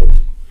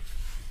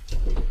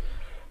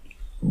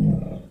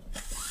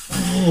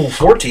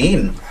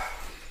 14.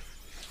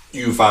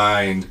 You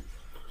find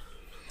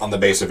on the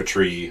base of a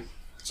tree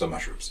some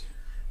mushrooms.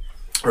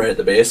 Right at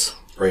the base?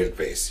 Right at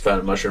the base.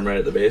 Found a mushroom right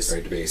at the base? Right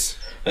at the base.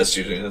 That's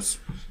usually the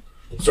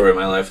story of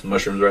my life.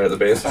 Mushrooms right at the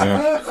base.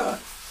 Yeah.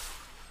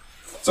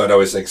 So it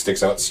always like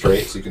sticks out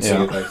straight so you can see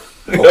it like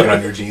poking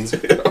on your jeans.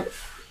 Son of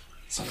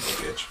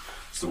a bitch.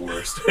 It's the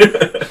worst.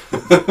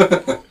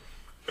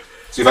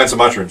 So you find some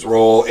mushrooms.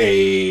 Roll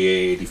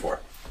a d4.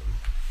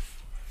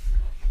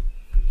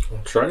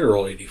 I'll try to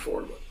roll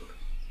 84. But...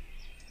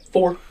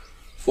 4.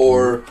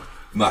 4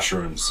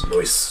 mushrooms.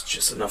 Nice.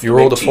 Just enough. You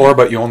rolled a 4,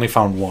 but you only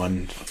found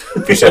 1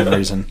 for some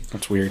reason.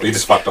 That's weird. You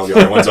just fucked all the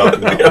other ones up.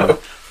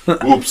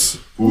 Oops.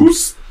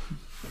 Oops.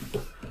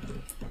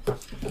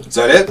 Is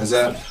that it? Is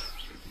that...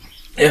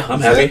 Yeah,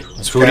 I'm happy.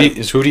 Is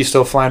Hootie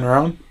still flying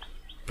around?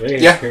 Hey,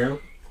 Yeah. Here,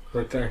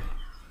 right there.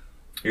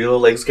 Your little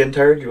legs getting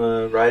tired? You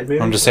want to ride maybe?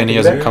 I'm just saying he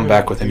hasn't come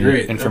back with any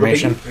Great.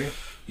 information.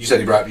 You said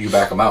he brought you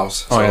back a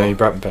mouse. Oh, so- yeah, he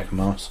brought me back a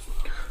mouse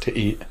to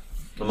eat.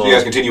 So you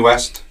guys continue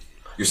west.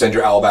 You send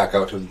your owl back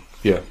out to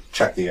Yeah.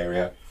 check the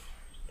area.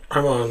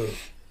 I'm on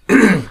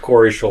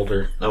Corey's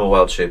shoulder. I'm a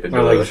wild shape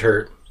My leg is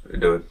hurt.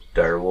 Do a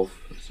dire wolf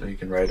so you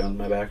can ride on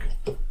my back.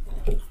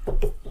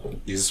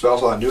 Use a spell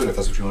slot and do it if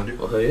that's what you want to do.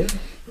 Well, hell yeah.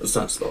 It's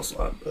not a spell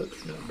slot, but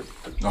you know.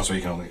 No, so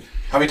you can only...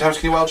 How many times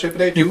can you wild shape a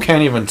day? You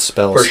can't even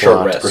spell Per short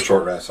slot. rest. Per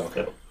short rest,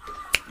 okay.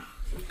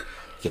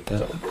 Get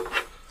that?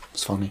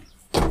 It's funny.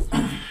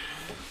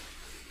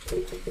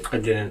 I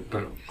didn't,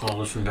 but I'll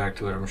listen back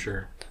to it, I'm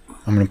sure.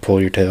 I'm gonna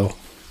pull your tail.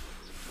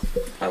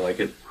 I like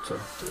it. So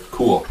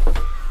Cool.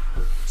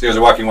 So you guys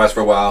are walking west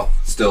for a while.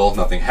 Still,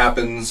 nothing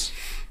happens.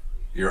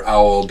 Your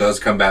owl does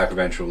come back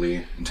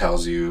eventually and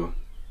tells you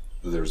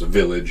that there's a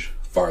village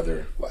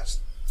farther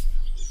west.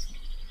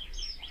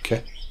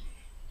 Okay.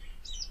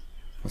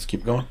 Let's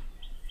keep going.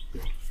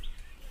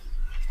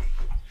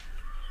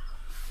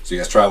 So you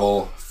guys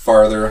travel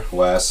farther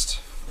west.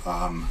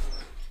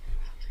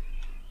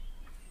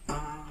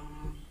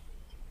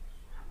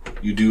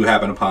 You do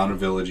happen upon a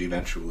village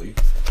eventually.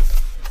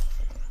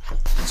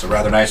 It's a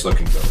rather nice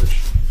looking village.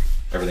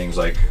 Everything's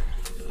like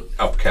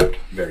upkept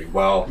very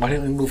well. Why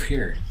didn't we move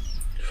here?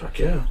 fuck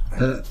yeah.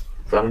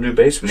 Found a new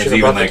base. We And should there's have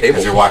even brought the like table.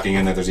 as you're walking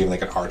in there, there's even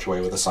like an archway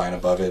with a sign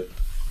above it.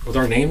 With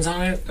our names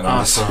on it? And on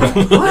the Awesome.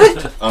 sign,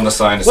 What? on the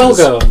sign it says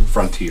Welcome.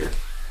 Frontier.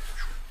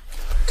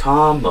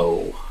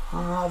 Tomo.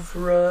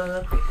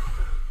 Havra.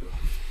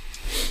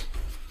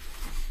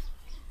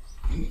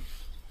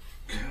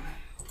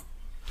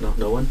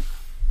 No one?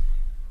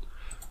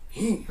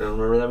 You don't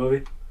remember that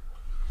movie?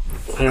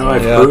 I know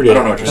I've Yeah, heard it. I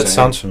don't know what you're That saying.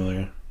 sounds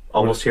familiar.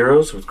 Almost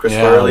Heroes with Chris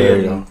Yeah, Farley there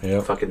you and go.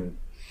 Yep. fucking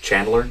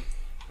Chandler. I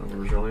don't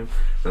remember his real name.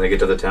 And they get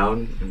to the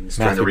town and he's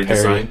trying to Matthew read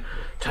Perry.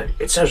 the sign.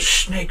 It says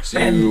Snake So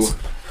you, Bends.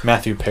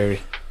 Matthew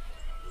Perry.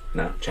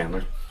 No,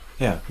 Chandler.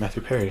 Yeah,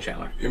 Matthew Perry.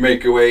 Chandler. you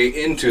make your way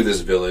into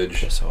this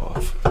village, Piss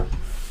off.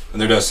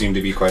 and there does seem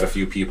to be quite a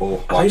few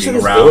people I thought you said walking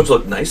this around. village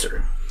looked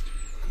nicer.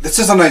 This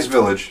is a nice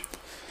village.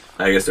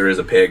 I guess there is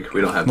a pig.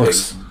 We don't have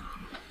Looks pigs.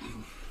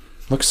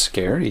 looks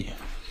scary.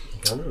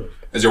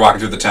 As you're walking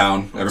through the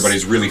town,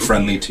 everybody's really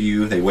friendly to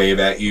you. They wave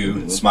at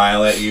you,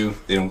 smile at you.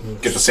 They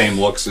don't get the same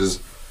looks as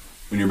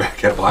when you're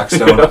back at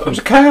Blackstone. There's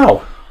a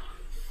cow.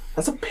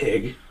 That's a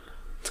pig.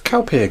 It's a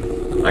cow pig.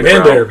 I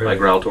Man bear growl, pig. I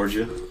growl towards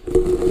you.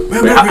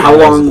 How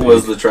long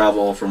was the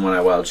travel from when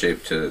I wild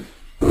shaped to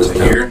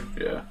Here,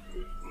 Yeah.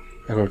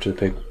 I go over to the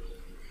pig.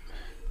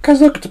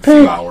 Guys, look, it's a a few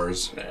pig.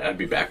 hours. I'd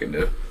be back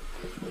into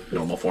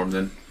normal form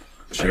then.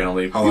 I Sure. can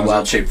only be How long is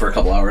wild it? shaped for a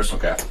couple hours.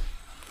 Okay.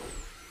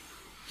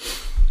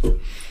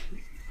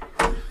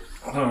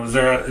 Oh,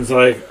 is it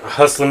like a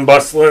hustling,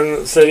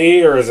 bustling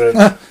city, or is it?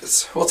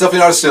 It's definitely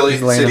not a silly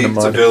He's laying in city. the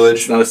It's a mud. village.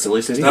 It's not a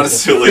silly city. It's not a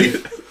silly.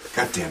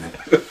 God damn it.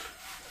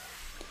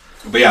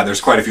 But yeah, there's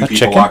quite a few A people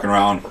chicken? walking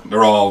around.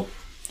 They're all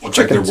looks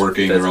like they're Chickens.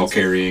 working. They're all Pheasants.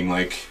 carrying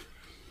like,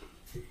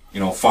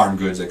 farm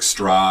goods like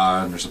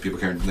straw, and there's some people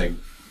carrying like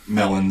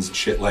melons and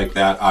shit like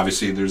that.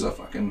 Obviously, there's a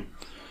fucking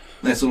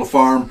nice little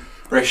farm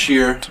right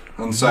here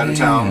on the side of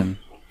town.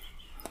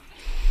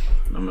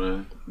 I'm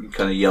gonna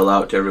kind of yell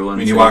out to everyone. I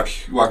mean, you walk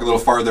a little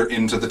farther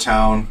into the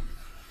town,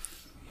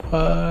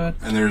 What?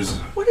 and there's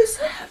What is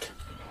that?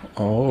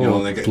 Oh,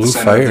 like at the blue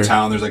center of fire. the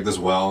town, there's like this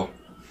well.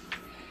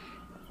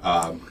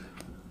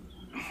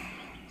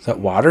 Is that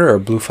water or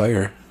blue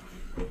fire?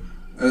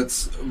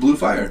 It's blue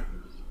fire.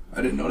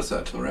 I didn't notice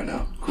that till right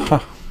now. Cool. Huh.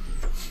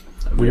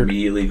 Weird.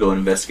 Immediately go and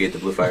investigate the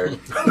blue fire.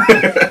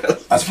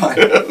 That's fine.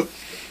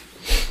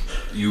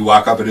 You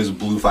walk up, it is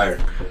blue fire.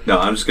 No,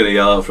 I'm just gonna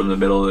yell out from the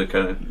middle to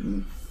kind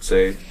of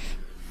say,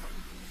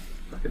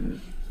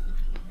 fucking,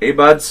 "Hey,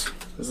 buds,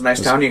 this is a nice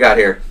town you got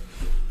here."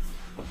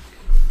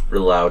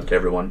 Real loud to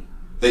everyone.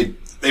 They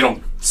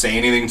don't say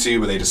anything to you,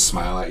 but they just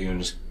smile at you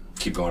and just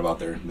keep going about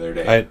their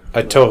day.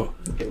 I told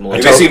Give 'em a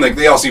Like, little-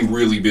 they all seem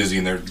really busy,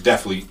 and they're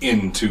definitely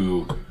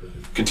into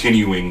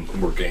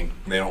continuing working.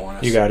 They don't want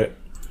us. You got it.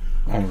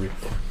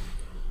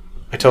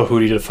 I tell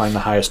Hootie to find the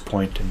highest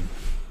point and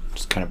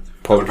just kind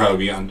of That would probably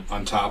be on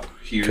top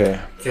here. Okay.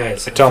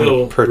 Guys, I tell him to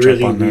feel perch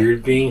really up on there.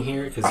 weird being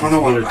here because I don't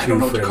know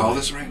what to call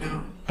this right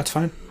now. That's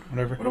fine.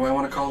 Whatever. What do I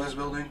want to call this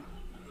building?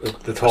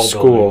 The tall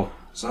School. building.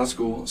 It's not a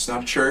school. It's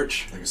not a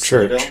church. Like a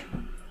Church. citadel?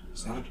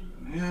 It's not.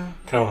 Yeah.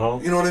 Town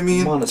hall. You know what I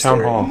mean? Monastery.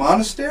 Town hall. A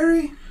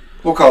monastery?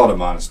 We'll call it a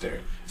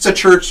monastery. It's a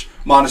church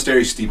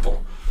monastery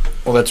steeple.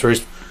 Well, that's where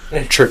he's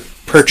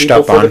perched People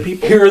up for the on.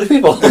 people. Here are the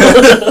people.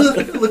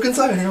 Look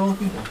inside here, all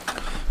the people.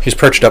 He's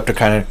perched up to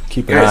kind of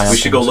keep an eye Guys, on we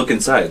should go things. look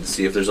inside and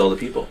see if there's all the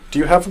people. Do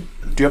you have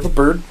a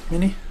bird,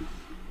 Minnie?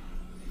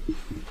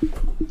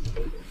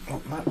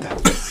 Oh, not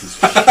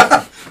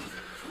that.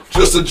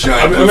 Just a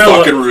giant I'm blue gonna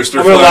fucking rooster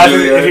I'm gonna laugh flying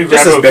through the if you air. grab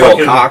This is a big ol'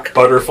 fucking cock.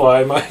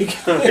 butterfly, Mike.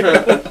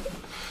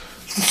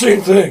 It's the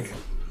same thing.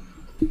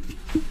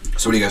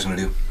 So what are you guys gonna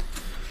do?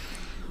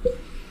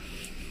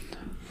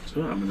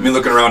 So I'm I gonna- mean,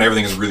 looking around,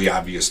 everything is really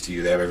obvious to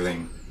you. They have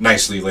everything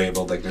nicely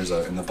labeled. Like there's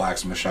in the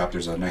blacksmith shop,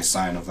 there's a nice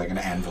sign of like an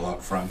anvil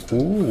out front.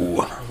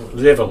 Ooh.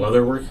 Do they have a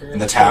leather worker? In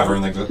the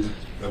tavern, like a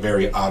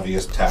very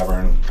obvious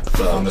tavern.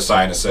 On the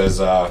sign it says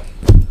the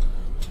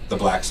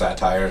Black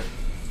Satire.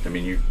 I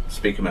mean, you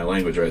speaking my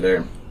language right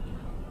there.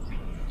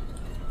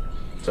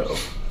 So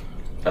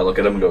I look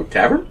at him and go,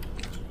 tavern?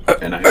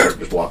 And I start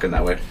just walking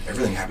that way.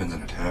 Everything happens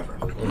in a tavern.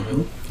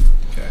 Mm-hmm.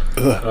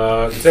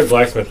 Okay. Instead of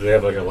blacksmith, do they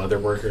have like a leather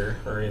worker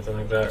or anything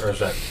like that? Or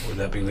would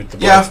that be with the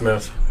Yeah.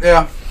 blacksmith?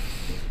 Yeah.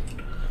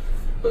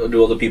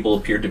 Do all the people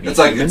appear to be It's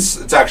like human?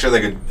 it's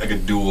actually like a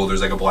duel.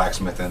 There's like a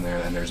blacksmith in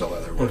there, and there's a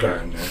leather worker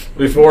Okay. in there.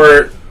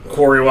 Before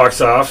Corey walks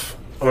off,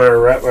 I'm gonna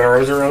wrap my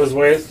arms around his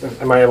waist.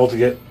 Am I able to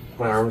get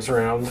my arms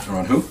around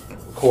Around who?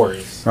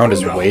 Corey's? Around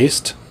his No.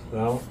 waist?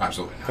 No.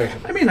 Absolutely. Okay.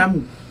 I mean,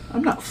 I'm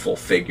not full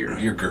figure.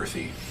 You're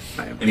girthy.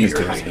 I am And he's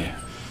bigger. tiny.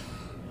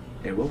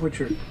 Hey, what would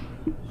your...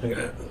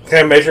 Can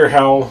I measure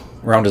how?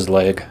 Around his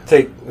leg.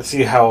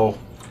 See how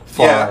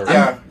far?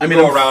 Yeah. I I mean, mean,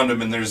 go I'm- around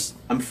him, and there's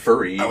I'm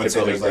furry. I You would could say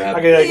probably there's like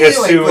grab- I guess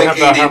like, to like have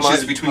 8 how inches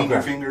much? between your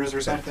Okay. fingers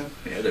or something.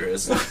 Yeah, there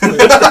is. And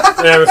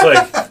I was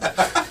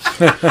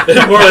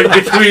like, more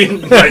like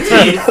between my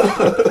teeth.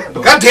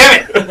 God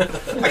damn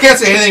it! I can't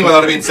say anything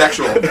without it being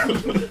sexual.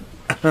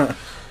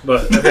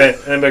 But okay,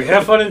 and I'm like,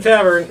 have fun in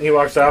tavern. He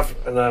walks off,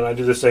 and then I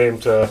do the same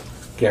to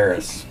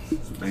Garrus.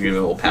 I give him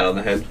a little pat on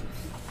the head.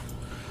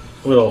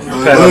 Little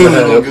pat on the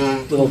head.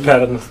 God. Little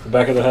pat on the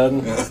back of the head.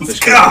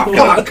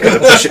 God.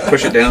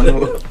 push it down.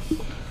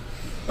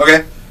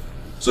 Okay,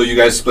 so you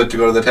guys split to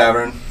go to the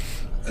tavern.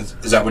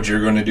 Is that what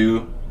you're going to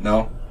do?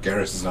 No,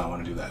 Garrus does not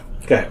want to do that.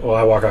 Okay, well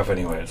I walk off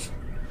anyways.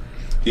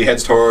 He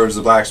heads towards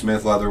the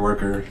blacksmith, leather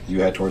worker.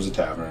 You head towards the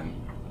tavern.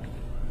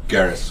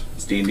 Garrus.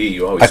 It's D&D.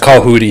 You always. I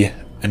call Hootie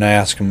and I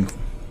ask him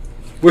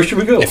Where should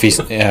we go? if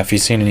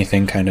he's seen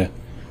anything kind of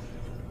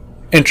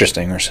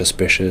interesting or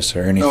suspicious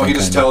or anything. No, he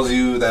just kinda. tells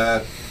you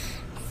that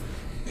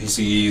he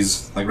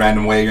sees like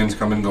random wagons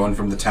coming going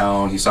from the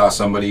town. He saw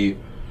somebody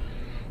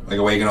like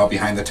a wagon out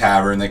behind the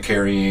tavern. They're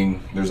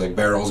carrying. There's like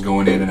barrels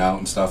going in and out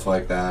and stuff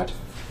like that.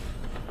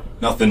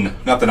 Nothing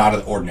out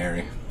of the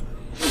ordinary.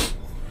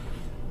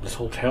 This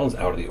whole town's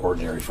out of the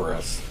ordinary for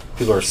us.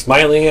 People are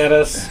smiling at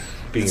us,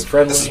 being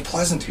friendly. This is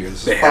pleasant here. This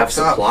is They have fucked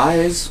up.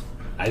 supplies.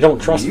 I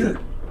don't trust Weird.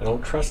 it. I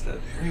don't trust it.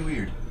 Very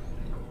weird.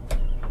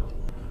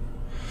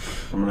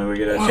 I'm gonna go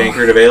get a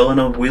tankard of ale and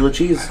a wheel of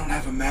cheese. I don't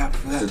have a map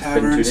for that It's been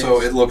tavern, 2 so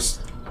days. it looks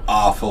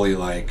awfully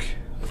like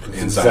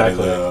inside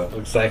of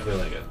Exactly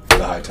like it.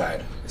 the high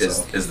tide. So,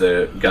 Is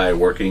the guy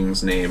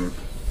working's name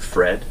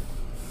Fred?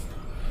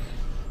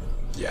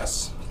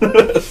 yes.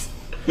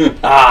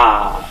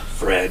 Ah,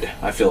 Fred.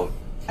 I feel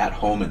at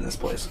home in this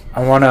place.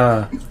 I want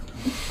to...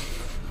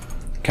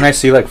 Can I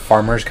see like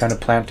farmers kind of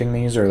planting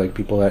these or like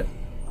people that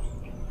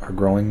are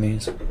growing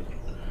these?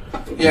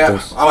 Yeah,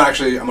 Those-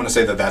 I'm gonna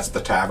say that that's the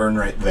tavern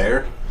right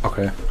there.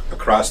 Okay.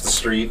 Across the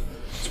street,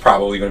 it's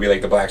probably gonna be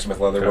like the blacksmith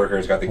leather worker.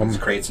 He's got these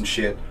crates and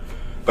shit.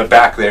 But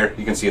back there,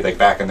 you can see like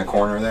back in the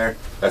corner there.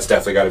 That's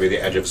definitely got to be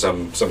the edge of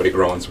somebody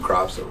growing some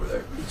crops over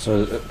there.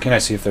 So can I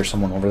see if there's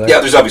someone over there? Yeah,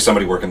 there's obviously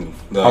somebody working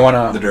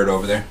the dirt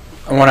over there.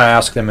 I want to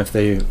ask them if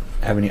they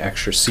have any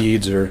extra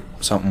seeds or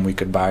something we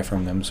could buy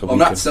from them. So Well, I'm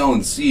we not could...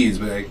 selling seeds,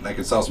 but I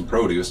could sell some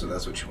produce if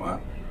that's what you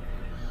want.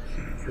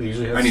 We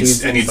usually have I need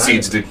seeds inside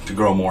seeds of to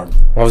grow more.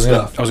 Well,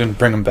 stuff. I was gonna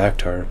bring them back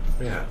to our it.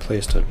 Yeah.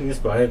 place to... You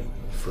just buy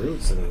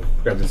fruits and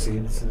grab the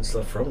seeds and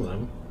stuff from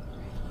them.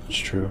 It's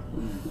true.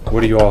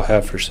 What do you all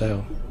have for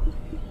sale?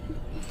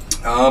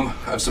 I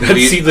have some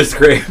wheat, Seedless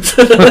grapes.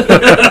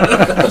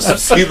 some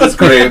seedless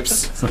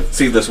grapes.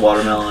 Seedless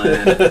watermelon.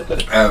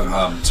 I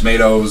have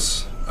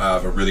tomatoes. I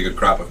have a really good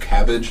crop of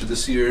cabbage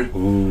this year.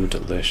 Ooh,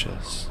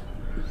 delicious.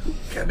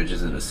 Cabbage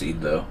isn't a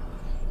seed, though.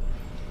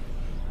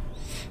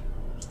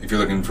 If you're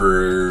looking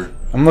for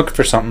I'm looking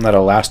for something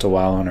that'll last a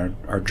while on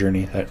our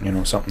journey. That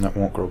something that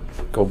won't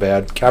go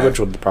bad. Cabbage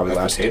would probably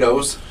last.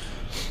 potatoes,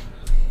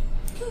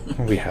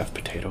 We have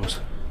potatoes.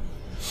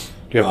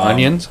 Do you have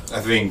onions? I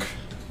think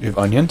You have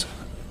onions?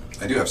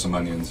 I do have some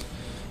onions.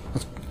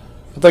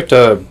 I'd like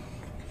to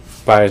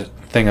buy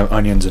thing of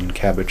onions and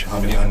cabbage. How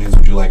many onions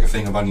would you like? A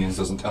thing of onions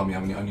doesn't tell me how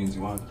many onions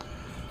you want.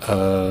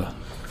 A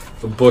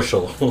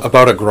bushel.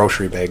 About a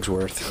grocery bag's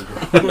worth.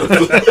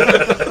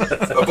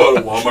 About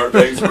a Walmart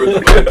bag's worth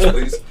of onions,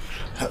 please.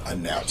 A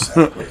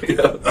knapsack.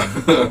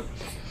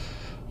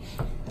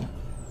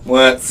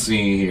 Let's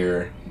see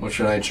here. What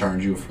should I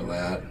charge you for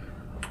that?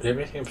 Do you have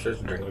anything upstairs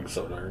to drink like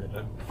soda or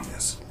anything?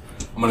 Yes.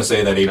 I'm going to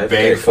say that a I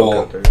bag full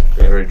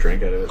already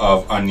drink out of it.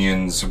 of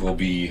onions will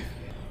be...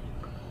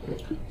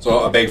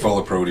 So a bag full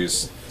of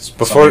produce,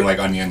 Before- something like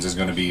onions, is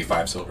going to be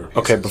 5 silver pieces.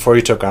 Okay, before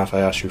you took off, I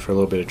asked you for a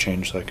little bit of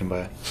change so I can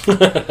buy it.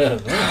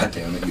 God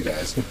damn it, you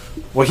guys.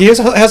 Well, he has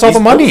all the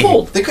money.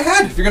 Think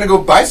ahead. If you're going to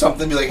go buy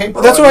something, be like, hey,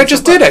 bro. That's what I need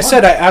just some did. I fucking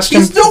said I money. asked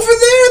him. He's over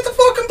there at the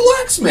fucking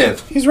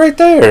blacksmith. He's right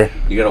there.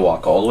 You gotta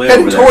walk all the way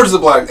Heading over there. towards the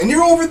black. And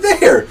you're over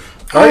there.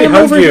 I already I'm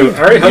hugged over you. here. I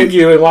already hugged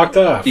you and walked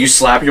off. You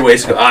slap your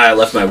waist and go, I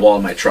left my wall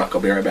in my truck.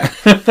 I'll be right back.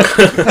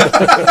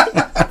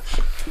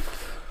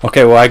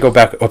 Okay, well, I go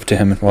back up to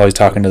him while he's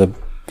talking to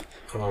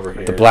I'm over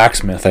here. the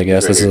blacksmith, I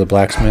guess. This is the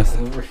blacksmith.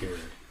 I'm over here.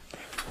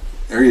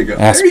 There you go.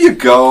 Ask- There you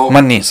go.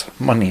 Monies.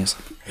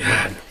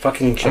 God,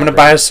 fucking. I'm going to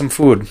buy us some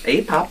food.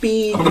 Hey,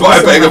 Poppy. I'm going to buy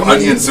a bag of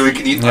onions so we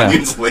can eat Yeah.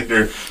 onions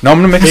later. No, I'm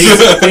going to make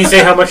Did you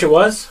say how much it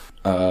was?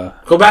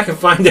 Go back and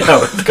find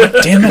out.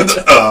 Damn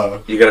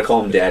it. You gotta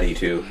call him Daddy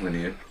too when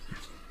you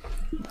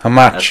How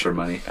ask much? for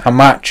money. How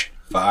much?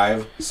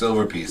 5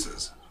 silver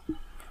pieces.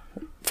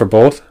 For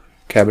both?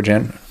 Cabbage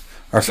and?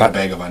 Or It's a 5?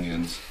 bag of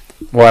onions.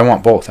 Well, I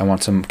want both. I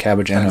want some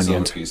cabbage and 10 silver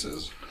onions.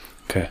 pieces.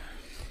 Okay.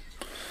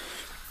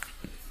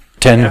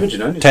 10, Cabbage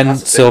and onions 10 cost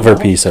the same silver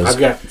amount. pieces. I've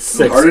got 6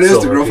 How hard it is to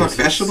silver grow pieces.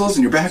 fucking vegetables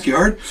in your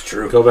backyard? It's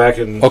true. Go back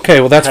and. Okay,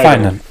 well, that's Tag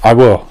fine them. then. I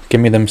will.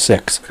 Give me them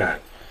 6. Okay.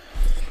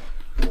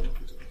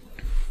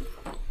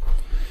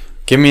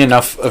 Give me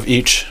enough of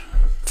each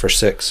for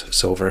 6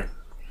 silver.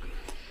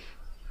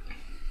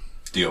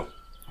 Deal.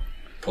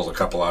 Pulls a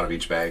couple out of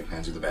each bag,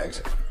 hands you the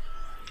bags.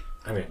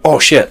 I mean, Oh,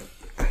 shit.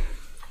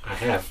 I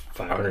have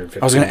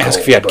 550. I was gonna ask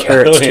if you had gold, but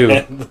carrots, I only too.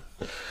 had-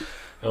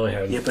 I only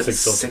had Yeah, but 6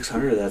 silver.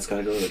 600 of that's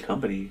gotta go to the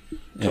company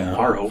Yeah.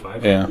 tomorrow.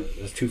 500. Yeah.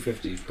 It's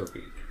 250 per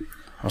week.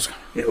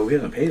 Yeah, but we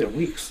haven't paid in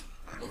weeks.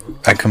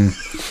 I come.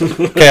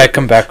 Okay, I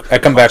come back. I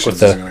come back with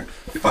the.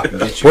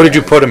 What did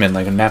you put them in?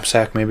 Like a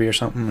knapsack, maybe, or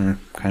something? Or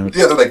kind of.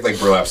 Yeah, they're like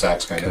burlap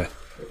sacks, kind of.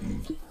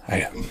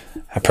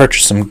 I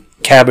purchased some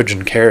cabbage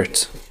and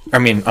carrots. I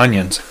mean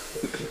onions.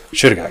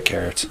 Should have got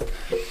carrots,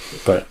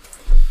 but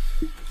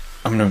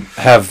I'm gonna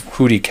have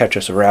Hootie catch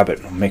us a rabbit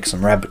and we'll make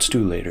some rabbit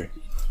stew later.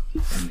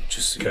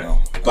 Just, you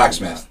know,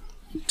 Blacksmith.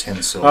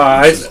 10 silver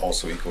I- pieces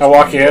also equals I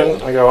walk 1 in.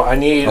 gold. I go. I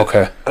need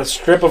Okay. a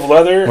strip of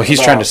leather. Well, he's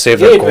trying to save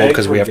that gold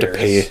because we have to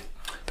pay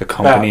the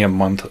company a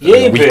month, a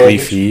yay weekly big.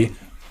 fee.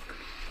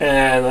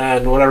 and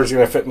then whatever's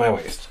gonna fit my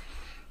waist.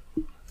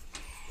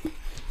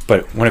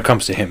 But when it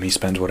comes to him, he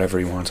spends whatever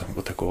he wants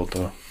with the gold,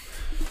 though.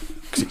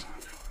 'Cause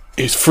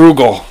he's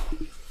frugal.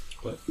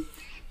 What?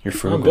 You're I'm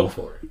frugal. built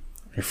for it.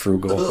 You're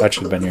frugal. That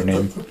should have been your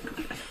name.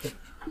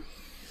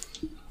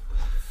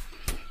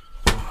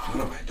 How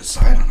do I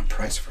decide on a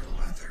price for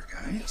leather,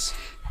 guys?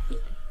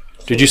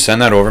 Did you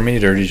send that over me,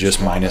 or did you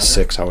just minus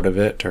 6 out of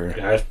it, or?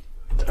 Yeah,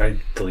 I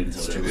deleted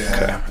those. Yeah.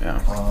 Okay,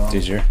 yeah, it's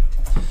easier.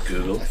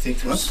 Google. I think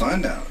Let's there's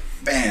find out.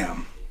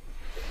 Bam.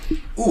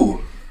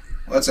 Ooh.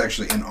 Well, that's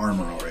actually in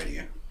armor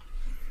already.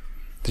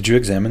 Did you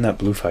examine that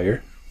blue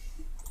fire?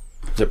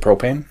 Is it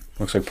propane?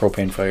 Looks like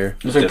propane fire.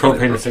 There's like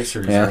Definitely propane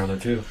accessories Yeah. around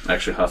it too.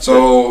 Actually, hot.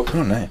 So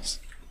Oh, nice.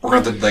 we're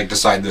going to like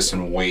decide this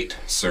in weight,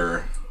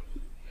 sir.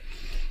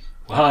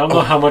 Well, I don't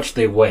know how much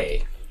they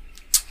weigh.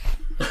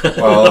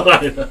 Well,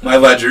 my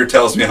ledger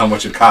tells me how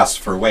much it costs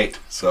for weight.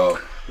 So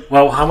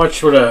Well, how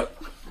much would a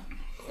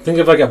think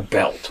of like a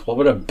belt? What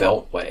would a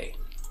belt weigh?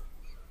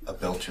 a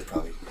belt should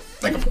probably.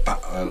 like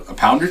a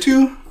pound or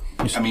two.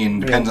 I mean,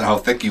 depends on how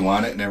thick you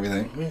want it and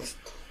everything.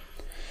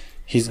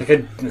 He's Like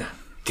a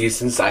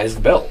decent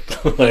sized belt,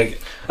 like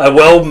a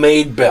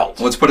well-made belt.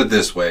 Let's put it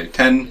this way: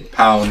 10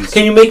 pounds.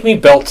 Can you make me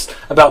belts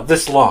about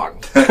this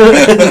long?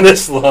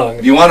 This long.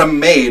 If you want them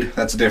made,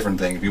 that's a different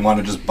thing. If you want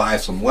to just buy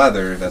some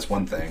leather, that's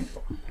one thing.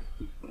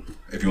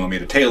 If you want me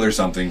to tailor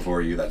something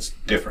for you, that's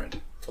different.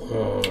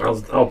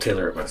 I'll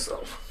tailor it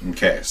myself.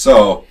 Okay,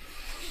 so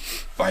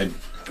if I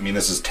mean,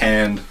 this is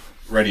tanned,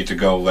 ready to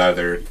go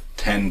leather.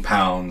 10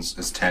 pounds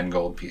is 10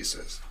 gold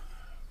pieces.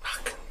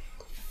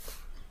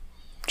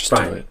 just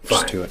Fine, do it.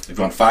 Just fine. do it. If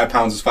you want 5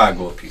 pounds, it's 5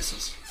 gold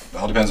pieces. It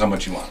all depends how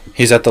much you want.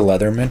 He's at the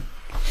Leatherman.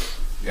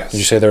 Yes. Did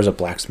you say there was a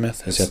blacksmith?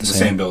 It's Is he at the the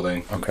same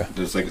building. Okay.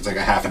 It's like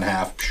a half and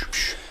half.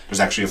 There's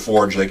actually a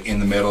forge like in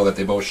the middle that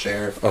they both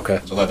share. Okay.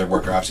 So leather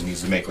worker obviously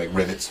needs to make like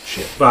rivets and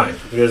shit. Fine,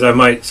 because I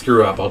might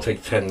screw up. I'll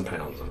take 10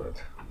 pounds of it.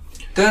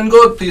 10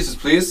 gold pieces,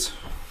 please.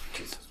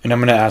 And I'm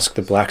gonna ask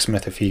the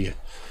blacksmith if he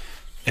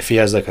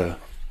has like a.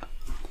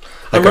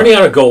 I'm running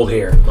out of gold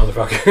here,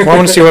 motherfucker. Well, I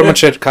want to see how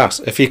much it costs.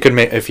 If he could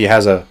make, if he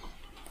has a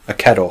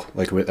kettle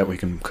that we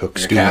can cook Like a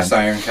stew cast in.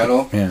 iron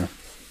kettle. Yeah.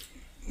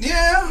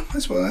 Yeah, I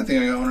suppose. I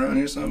think I got one around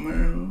here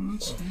somewhere.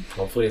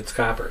 Hopefully it's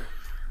copper.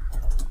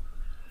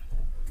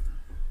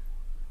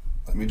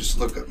 Let me just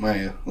look at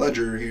my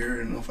ledger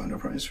here and I'll find a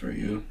price for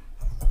you.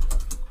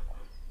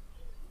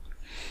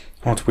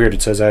 Oh, it's weird.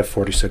 It says I have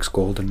 46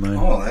 gold in mine.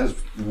 Oh, that is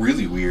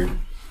really weird.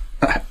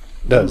 It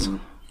does.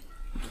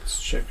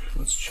 Let's check.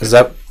 Is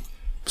that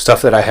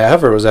stuff that I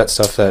have, or was that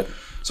stuff that...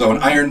 So an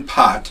iron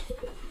pot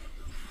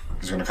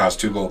is going to cost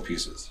 2 gold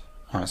pieces.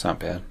 Oh, that's not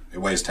bad. It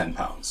weighs 10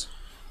 pounds.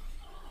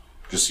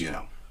 Just so you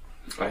know.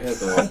 I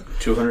have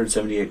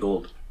 278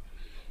 gold.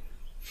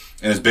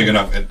 And it's big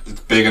enough.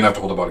 It's big enough to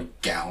hold about a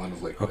gallon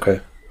of liquid.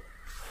 Okay.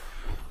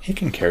 He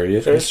can carry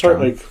it. So I He's start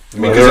strong. like. I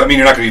mean,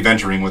 you're not going to be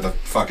venturing with a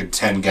fucking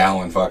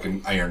 10-gallon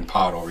fucking iron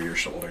pot over your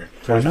shoulder.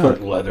 So I just not?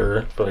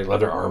 put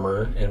leather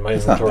armor in my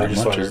It's not inventory. that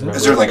Just so much, I is it? remember.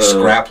 Is there like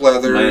scrap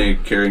leather? My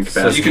carrying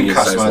capacity You can is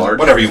size customize large.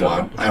 whatever you so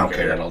want. I don't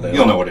carry care. that all day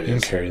You'll know long. what it You can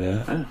is. carry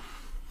that.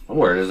 I'll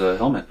wear it as a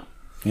helmet.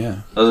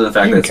 Yeah. Other than the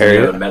fact You that can it's carry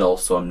made out it. of metal,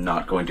 so I'm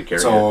not going to carry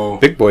it. So,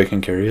 Big boy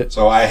can carry it.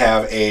 so I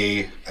have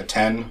a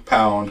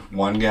 10-pound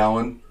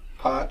 1-gallon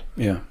pot,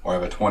 Yeah. or I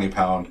have a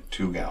 20-pound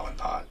 2-gallon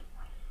pot.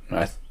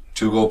 What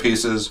 2 gold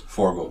pieces,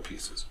 4 gold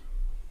pieces.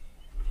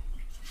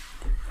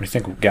 do you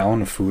think a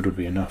gallon of food would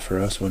be enough for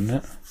us, wouldn't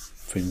it?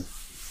 If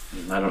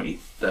we... I don't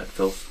eat that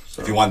filth.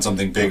 So. If you want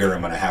something bigger,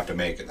 I'm going to have to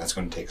make it. That's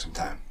going to take some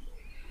time.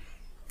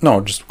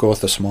 No, just go with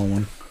the small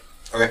one.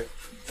 Okay.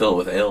 Fill it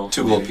with ale.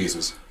 2 gold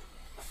pieces.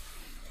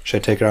 Should I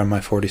take it on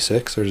my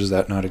 46, or does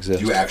that not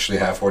exist? You actually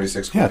have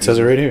 46 gold Yeah, it says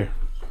it pieces? right here.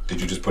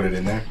 Did you just put it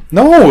in there?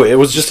 No, it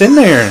was just in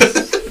there.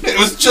 It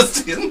was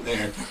just in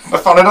there. I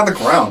found it on the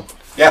ground.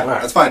 Yeah,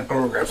 that's fine. I'm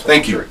gonna grab some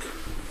Thank you.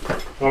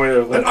 Want me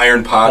to let An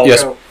iron pot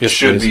Yes, yes,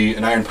 should please. be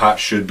an iron pot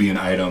should be an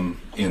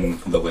item in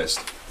the list.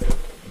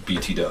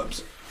 BT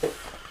dubs.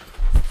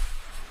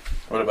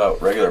 What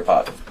about regular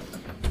pot?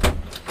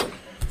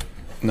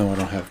 No, I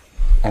don't have...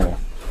 Oh.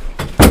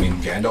 I mean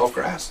Gandalf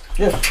grass.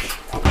 Yeah.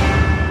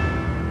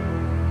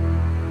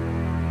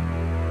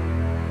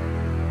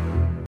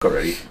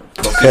 Already.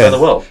 Go see Okay. by the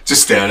well.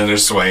 Just standing there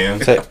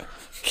swaying. Say,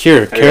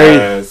 here,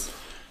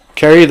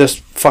 carry this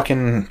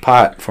fucking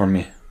pot for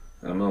me.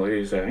 I'm gonna leave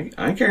you say,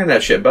 I ain't carrying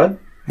that shit, bud.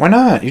 Why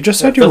not? You just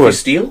said you Filthy would.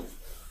 steel?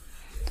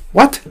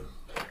 What?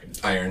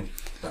 Iron,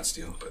 not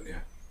steel, but yeah.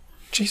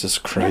 Jesus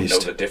I don't know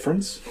Christ. the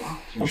difference.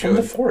 You I'm from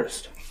the should.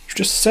 forest. You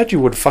just said you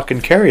would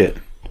fucking carry it.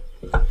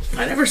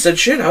 I never said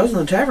shit. I was in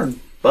the tavern,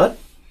 bud.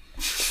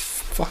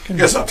 Fucking... You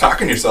gotta stop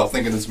talking to yourself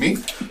thinking it's me.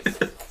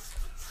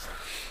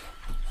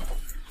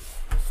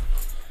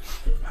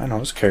 I know,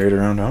 just carry it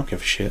around. I don't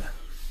give a shit.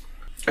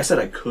 I said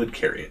I could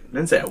carry it. I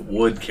didn't say I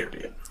would carry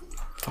it.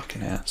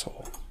 Fucking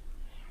asshole.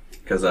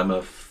 Because I'm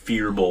a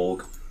fear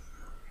bulg.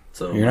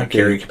 So You're my not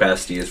carry getting-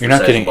 capacity is for You're not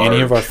size getting any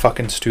of our large.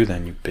 fucking stew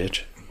then, you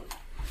bitch.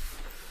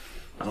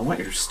 I don't want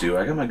your stew.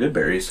 I got my good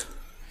berries.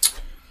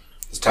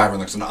 This tavern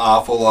looks an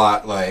awful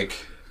lot like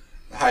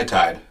High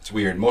Tide. It's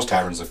weird. Most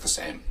taverns look the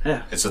same.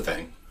 Yeah. It's a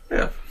thing.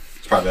 Yeah.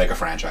 It's probably like a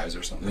franchise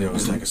or something. It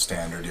was like a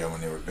standard,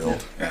 when they were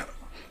built. Yeah.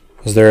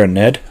 Is there a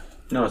Ned?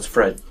 No, it's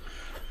Fred.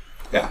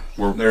 Yeah.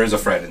 There is a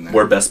Fred in there.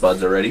 We're best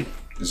buds already.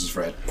 This is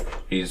Fred.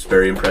 He's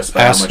very impressed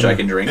by Ask how much him. I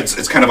can drink.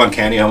 It's kind of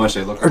uncanny how much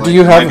they look Or alike. do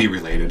you They have- might be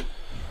related.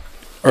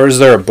 Or is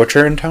there a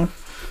butcher in town?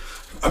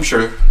 I'm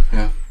sure.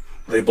 Yeah.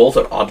 They both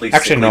are oddly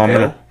Actually, no, I'm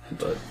sickly gonna-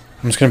 pale, but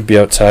I'm just gonna be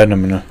outside and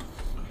I'm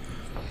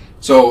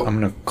So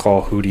gonna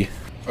call Hootie.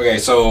 okay,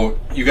 so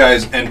you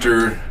guys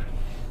enter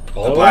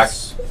all the of black.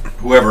 us?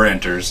 Whoever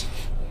enters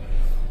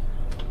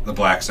the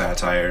black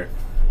satire,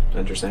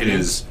 interesting. it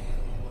is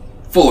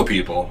full of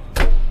people.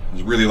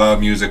 There's really loud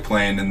music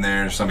playing in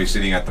there. Somebody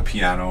sitting at the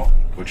piano,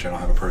 which I don't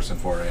have a person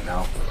for right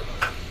now.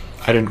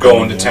 I didn't go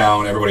Going in to yet.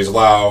 town. Everybody's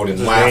loud and Is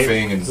his laughing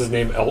name, is his and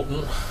name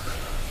Elton?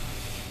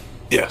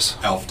 Yes,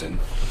 Elfton.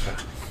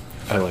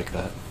 I like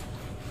that.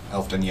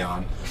 Elfton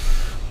Jan.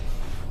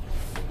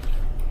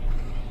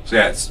 So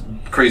yeah, it's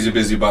crazy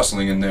busy,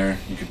 bustling in there.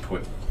 You could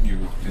put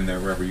you in there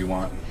wherever you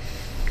want.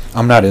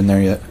 I'm not in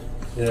there yet.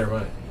 Neither am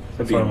I.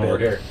 That's be why in I'm over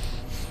bed. here.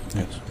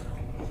 Yes.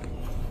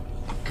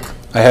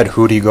 I had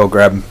Hootie go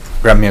grab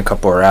me a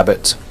couple of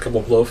rabbits.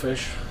 Couple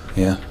blowfish.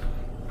 Yeah.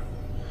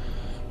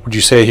 Would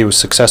you say he was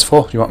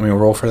successful? Do you want me to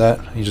roll for that?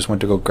 He just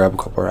went to go grab a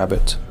couple of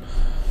rabbits.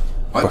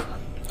 What?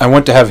 I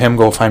went to have him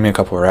go find me a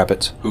couple of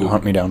rabbits Who? to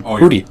hunt me down. Oh,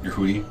 Hootie. Your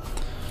Hootie.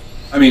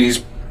 I mean,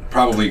 he's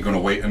probably going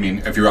to wait. I mean,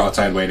 if you're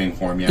outside waiting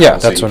for him, Yeah, we'll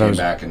say that's you what I came was-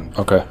 back and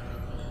Okay.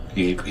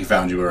 he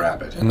found you a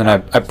rabbit. And then I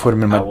put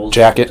him in my Owls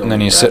jacket, don't and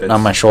then eat he's sitting on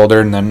rabbits. my shoulder,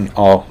 and then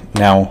I'll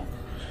now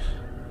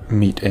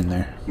meet in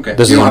there. Okay.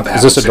 This you is don't have to is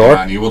have this him a sitting door?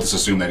 on you. We'll just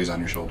assume that he's on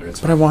your shoulder. It's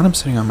But fine. I want him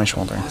sitting on my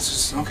shoulder. That's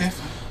just okay.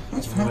 Fine.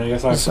 That's I fine.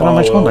 guess I Sit on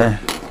my follow. shoulder.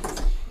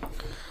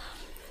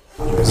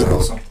 Is it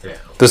also?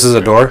 This is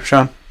a door,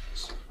 Sean?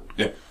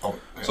 Yeah. Oh.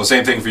 So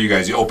same thing for you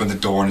guys. You open the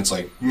door and it's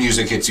like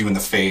music hits you in the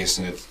face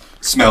and it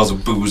smells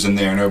of booze in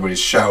there and everybody's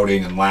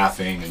shouting and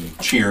laughing and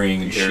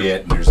cheering and Yeah.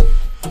 shit and there's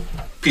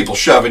people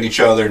shoving each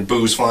other and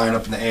booze flying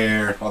up in the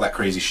air, all that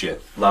crazy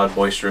shit. Loud,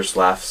 boisterous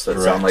laughs that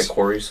sound Correct. like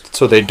quarries.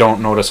 So they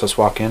don't notice us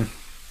walk in?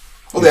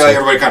 Well,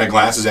 everybody kind of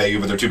glances at you,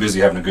 but they're too busy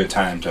having a good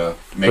time to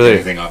make Really?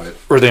 anything of it.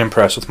 Were they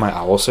impressed with my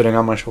owl sitting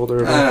on my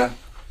shoulder?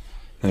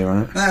 They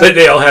weren't?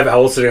 They all have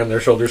owls sitting on their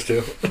shoulders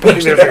too.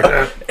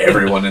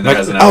 Everyone in there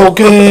has an Owl owl.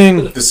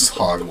 gang! This is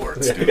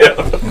Hogwarts, dude.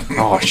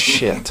 Oh,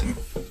 shit.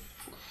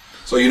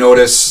 So you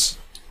notice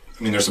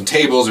I mean, there's some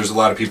tables. There's a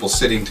lot of people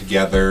sitting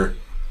together.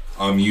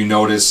 You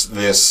notice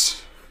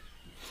this.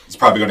 It's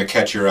probably going to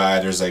catch your eye.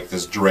 There's like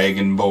this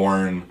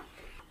dragonborn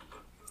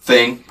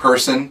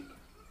person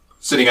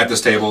sitting at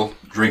this table,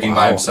 drinking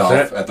by himself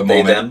at the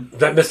moment. Is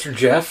that Mr.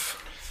 Jeff?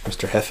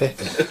 Mr. Hefe?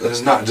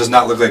 Does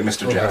not look like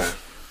Mr.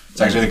 Jeff. It's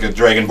actually like a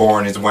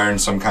dragonborn. He's wearing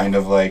some kind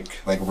of like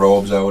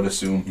robes, I would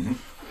assume.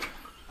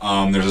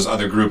 Mm-hmm. There's this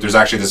other group. There's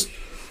actually this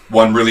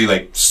one really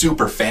like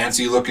super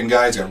fancy looking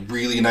guy. He's got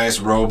really nice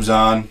robes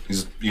on.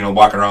 He's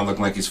walking around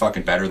looking like he's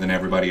fucking better than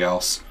everybody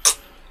else.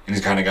 And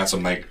he's kind of got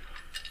some like,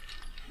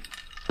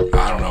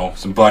 I don't know,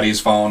 some buddies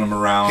following him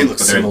around. He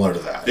looks similar to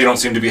that. They don't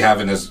seem to be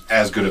having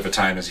as good of a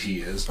time as he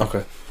is.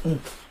 Okay.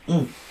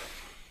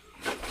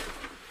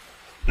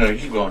 No, you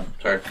keep going.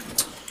 Sorry.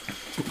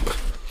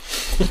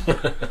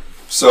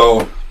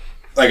 So,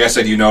 like I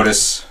said, you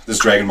notice this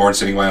dragonborn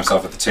sitting by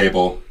himself at the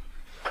table.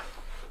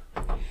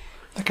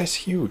 That guy's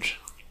huge.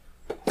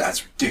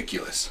 That's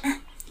ridiculous.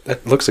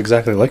 That looks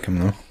exactly like him,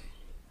 though.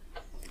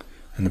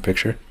 In the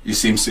picture. You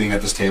see him sitting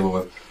at this table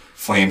with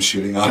flames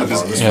shooting out of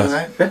his This ears.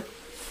 one, right?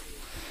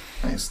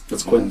 Nice.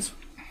 That's Quinn's.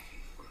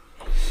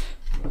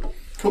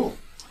 Cool.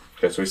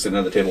 Okay, so he's sitting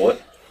at the table.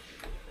 What?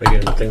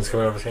 Making things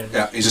come out of his hand.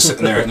 Yeah, he's just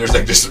sitting there, and there's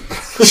like just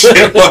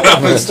shit going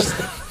on. He's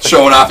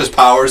showing off his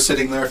powers,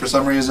 sitting there for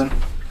some reason.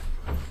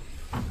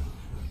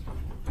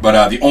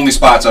 But the only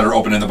spots that are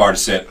open in the bar to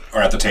sit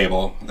are at the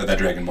table that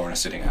dragonborn is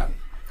sitting at.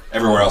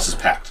 Everywhere else is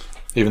packed.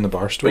 Even the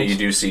bar stools? But you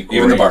do see Corey.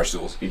 Even the bar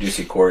stools. You do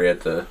see Corey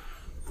at the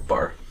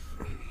bar.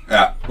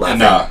 Yeah,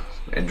 Laughing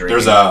and drinking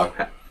there's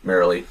a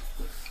merrily.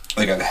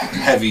 like a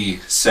heavy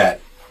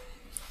set,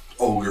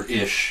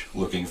 ogre-ish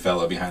looking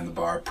fella behind the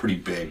bar, pretty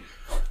big.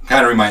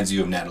 Kind of reminds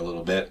you of Ned a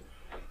little bit.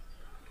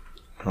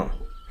 Huh.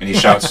 And he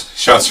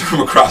shouts from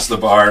across the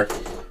bar.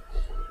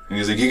 And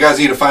he's like, "You guys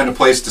need to find a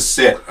place to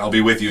sit. I'll be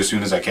with you as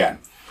soon as I can."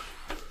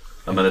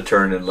 I'm gonna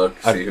turn and look,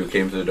 see who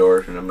came to the door,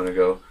 and I'm gonna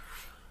go,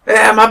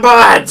 "Yeah, my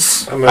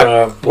buds!"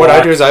 What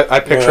I do is I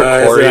picture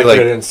Corey I like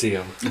didn't see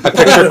him. I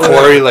picture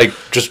Corey like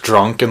just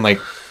drunk and like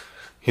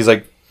he's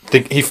like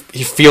he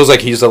feels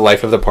like he's the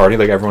life of the party.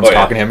 Like everyone's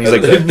talking to him.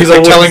 He's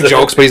like telling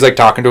jokes, but he's like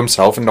talking to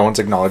himself, and no one's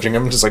acknowledging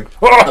him. Just like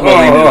I'm gonna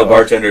lean into the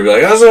bartender and be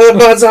like, "Those are the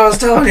buds I was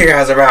telling you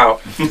guys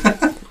about."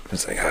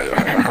 it's like,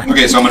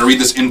 Okay, so I'm going to read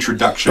this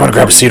introduction. You wanna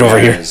grab a seat over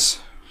here? As-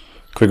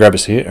 Can we grab a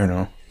seat or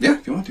no? Yeah,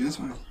 if you want to do this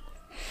one.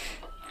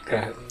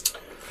 Can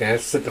I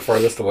sit the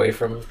farthest away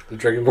from the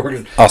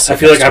dragonborn? I'll sit I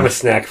feel like next to I'm him. a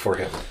snack for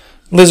him.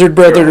 Lizard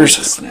brothers.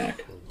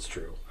 Snack. It's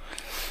true.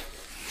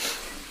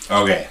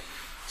 Okay,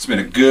 it's been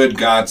a good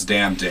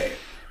goddamn day.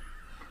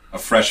 A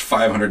fresh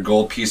 500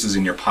 gold pieces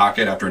in your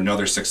pocket after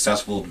another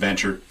successful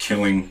adventure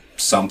killing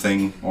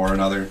something or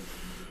another.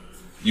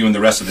 You and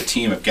the rest of the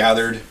team have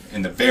gathered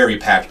in the very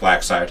packed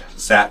Blackside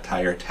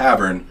Satire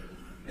Tavern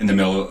in the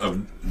middle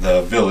of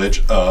the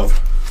village of...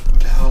 What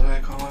the hell did I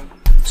call it?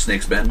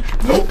 Snake's Bend.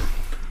 Nope.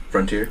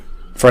 Frontier.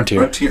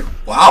 Frontier.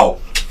 Wow.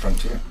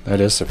 Frontier. That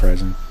is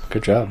surprising.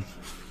 Good job.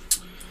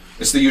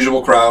 It's the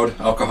usual crowd,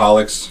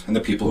 alcoholics, and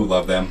the people who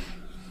love them.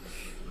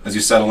 As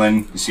you settle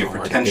in, you see a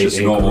pretentious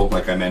noble,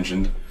 like I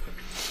mentioned,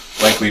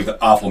 likely of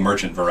the awful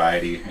merchant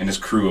variety, and his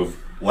crew of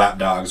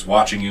lapdogs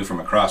watching you from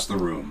across the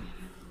room.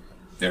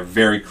 They're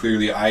very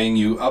clearly eyeing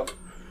you up.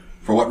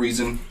 For what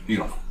reason? You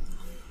don't know.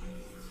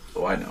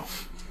 Oh, I know.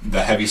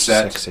 The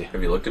heavy-set, Sexy.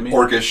 Have you looked at me?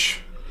 orcish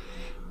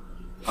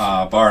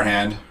bar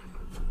hand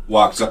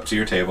walks up to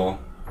your table,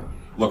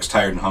 looks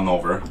tired and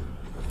hungover.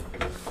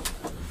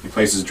 He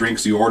places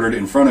drinks you ordered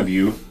in front of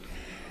you.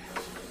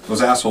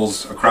 Those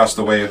assholes across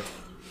the way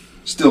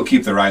still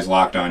keep their eyes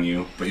locked on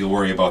you, but you'll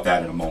worry about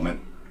that in a moment.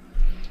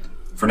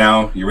 For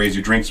now, you raise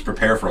your drinks to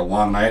prepare for a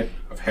long night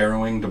of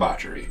harrowing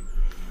debauchery.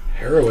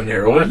 Heroin.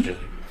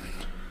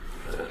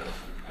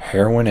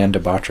 Heroin and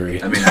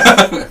debauchery. I mean,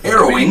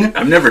 Harrowing?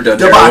 I've never done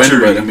Debauchery.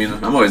 heroin, but I mean,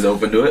 I'm always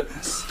open to it.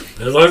 As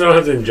long as I don't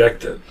have to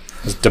inject it.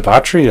 Is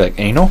debauchery like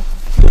anal?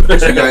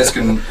 So you guys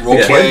can Yeah,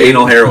 roleplay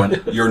anal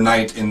heroin. your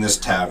night in this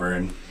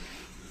tavern.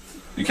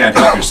 You can't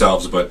help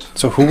yourselves, but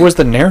So who was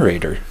the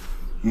narrator?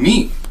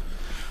 me.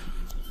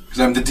 Because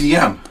I'm the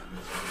DM.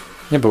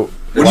 Yeah, but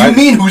What do you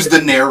mean, who's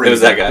the narrator? It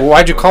was that guy.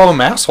 why'd you call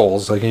them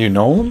assholes? Like, you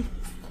know them?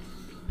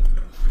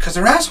 Because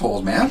they're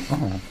assholes, man.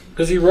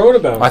 Because he wrote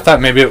about I it.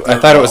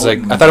 thought it was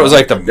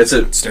like the It's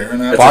a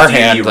Staring at bar D&D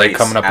hand like race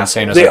coming up and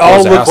saying asshole. us They like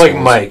all those look like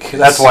assholes. Mike.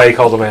 That's why he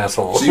called them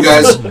assholes. So you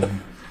guys, the only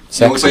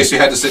Sexy. place you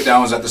had to sit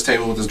down was at this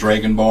table with this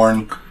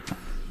dragonborn.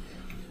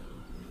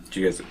 Did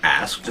you guys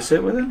ask to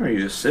sit with him, or you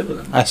just sit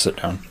with him? I sit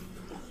down.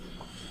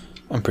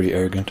 I'm pretty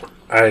arrogant.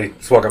 I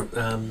just walk up.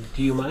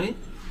 Do you mind?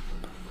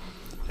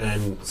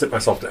 And sit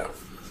myself down.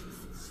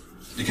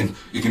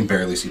 You can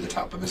barely see the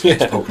top of his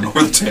head poking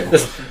over the table.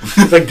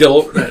 It's like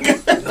Dill.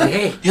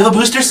 Hey, You have a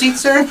booster seat,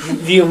 sir?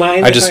 do you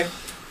mind? I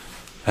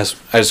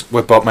if just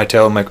whip out my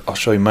tail. I'm like, I'll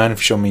show you mine if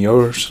you show me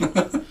yours.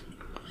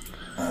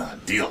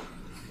 Deal.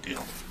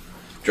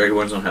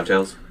 Dragonborns don't have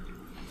tails.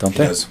 Don't He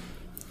they? does.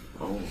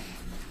 Oh,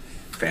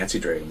 fancy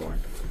Dragonborn.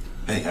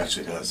 He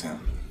actually does, yeah.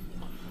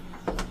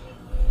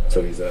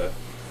 So he's a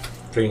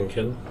Drinking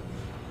kid.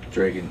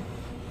 dragon.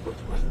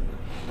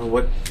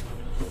 What?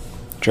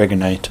 Dragon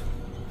Knight.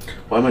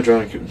 Why am I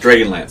drawing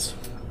Dragonlance?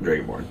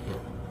 Dragonborn.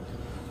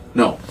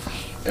 No.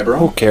 Eberron?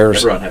 Who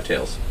cares? Eberron have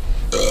tails.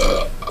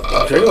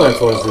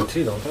 Dragonlance ones do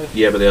too, don't they?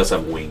 Yeah, but they also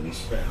have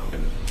wings.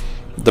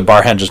 The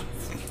barhand just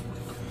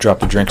drop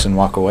the drinks and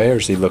walk away, or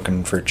is he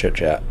looking for chit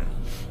chat?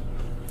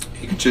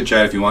 You can chit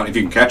chat if you want. If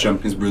you can catch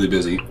him, he's really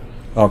busy.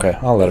 Okay,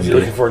 I'll let Is him he be.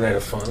 looking for a night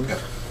of fun? Yeah.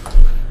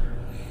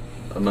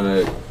 I'm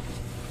gonna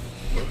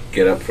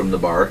get up from the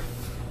bar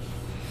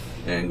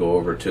and go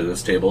over to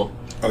this table.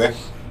 Okay.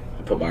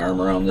 Put my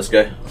arm around this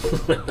guy.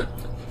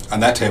 On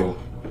that table.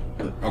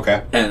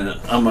 Okay. And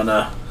I'm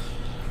gonna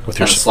With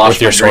your, kind of slosh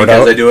with your my drink sword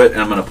as out? I do it,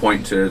 and I'm gonna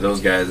point to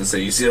those guys and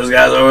say, "You see those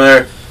guys over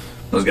there?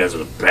 Those guys are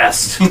the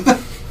best."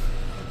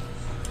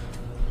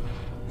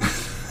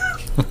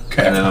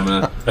 Okay. And then I'm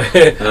gonna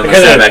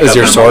stand back Is up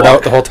your and sword walk.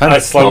 out the whole time? I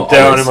slumped No,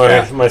 down in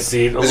always, my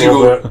seat a As you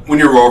little go, bit. when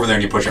you go over there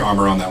and you put your arm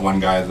around that one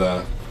guy,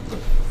 the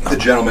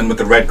gentleman with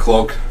the red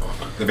cloak,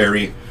 the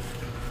very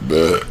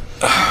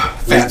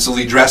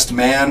fancily dressed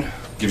man,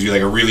 gives you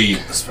like a really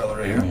This fella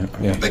right here.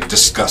 Yeah. like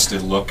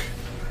disgusted look.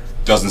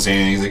 Doesn't say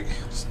anything. He's like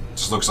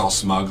just looks all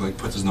smug. Like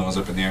puts his nose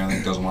up in the air.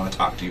 Like doesn't want to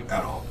talk to you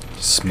at all.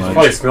 Smudge.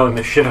 Probably smelling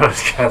the shit out of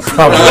his chest.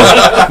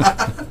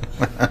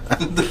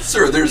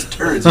 Sir, there's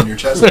turds in your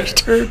chest. There's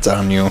turds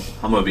on you.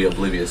 I'm gonna be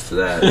oblivious to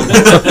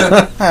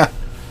that.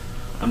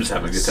 I'm just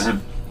having a good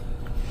time.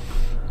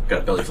 Got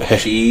a belly full of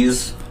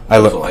cheese. I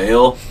look- full of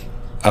ale.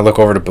 I look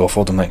over to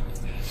Billfold and I'm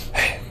like,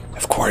 hey,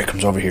 if Corey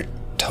comes over here,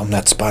 tell him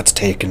that spot's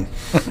taken.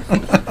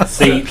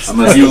 Seats. I'm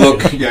gonna You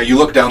look, you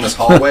look down this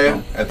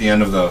hallway. At the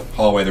end of the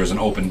hallway, there's an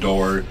open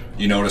door.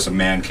 You notice a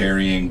man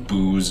carrying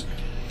booze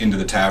into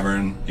the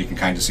tavern. You can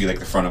kind of see like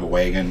the front of a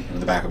wagon, or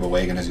the back of a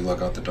wagon as you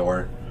look out the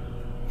door.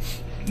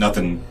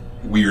 Nothing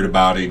weird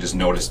about it. You just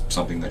notice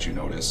something that you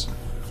notice.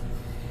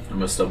 I'm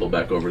gonna stumble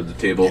back over to the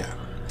table. Yeah.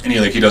 And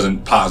he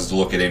doesn't pause to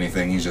look at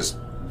anything. He's just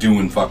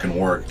doing fucking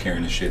work,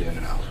 carrying his shit in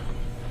and out.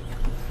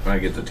 When I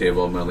get to the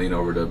table, I'm gonna lean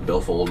over to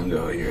Billfold and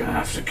go, "You're gonna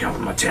have to cover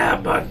my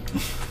tab, bud."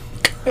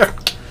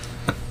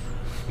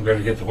 I'm going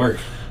to get to work.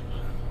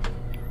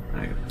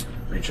 I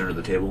reach under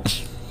the table.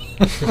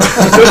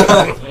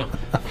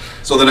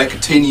 So the night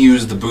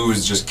continues. The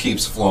booze just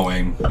keeps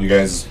flowing. You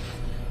guys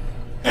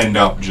end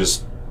up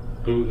just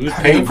Who's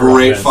having a paying for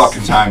great this?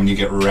 fucking time, and you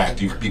get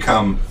wrecked. You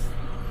become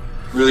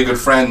really good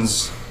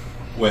friends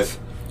with.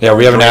 Yeah,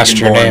 we haven't asked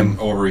your Dragonborn name.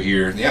 over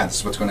here. Yeah, this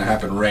is what's going to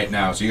happen right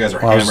now. So you guys are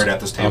Well, I was- hammered at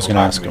this I table was gonna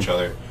talking ask to each him.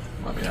 other.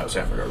 I mean, I was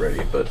hammered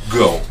already, but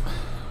Go.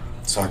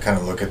 So I kind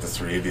of look at the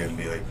three of you and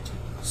be like,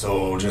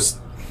 so just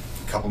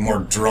a couple more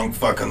drunk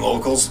fucking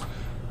locals?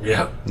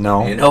 Yeah.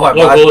 No. you know what,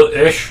 bud?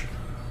 Local-ish.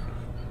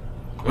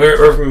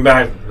 We're from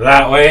back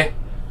that way.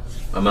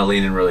 I'm gonna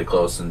lean in really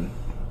close and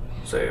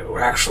say, "We're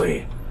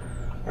actually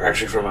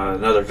from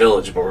another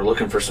village, but we're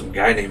looking for some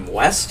guy named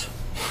West."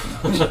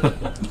 I don't know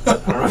if you've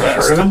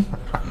heard of him.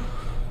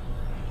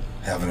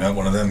 Haven't met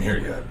one of them here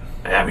yet.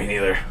 Yeah, me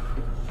neither.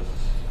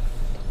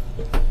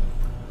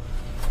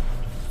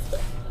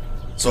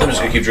 So I'm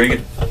just gonna keep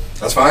drinking.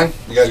 That's fine.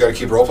 You guys got to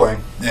keep role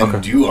playing.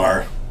 and you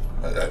are,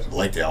 I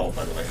like the owl,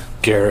 by the way.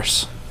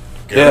 Garrus.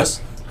 Garrus?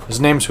 His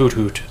name's Hoot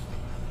Hoot.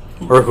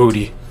 Or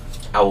Hootie.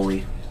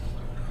 Owly.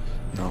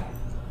 No.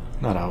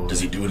 Not Owl. Does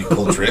he do any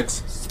cool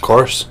tricks? Of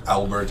course.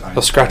 Albert.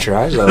 He'll scratch your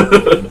eyes out.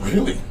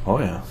 Really? Oh,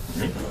 yeah.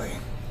 Really?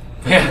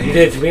 Yeah, he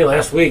did it to me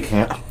last week.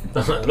 Yeah.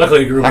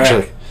 Luckily, he grew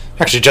back.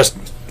 Actually, just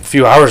a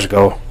few hours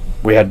ago,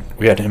 we had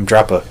him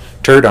drop a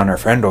turd on our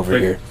friend over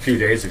Like here. a few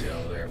days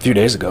ago. There. A few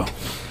days ago.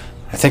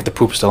 I think the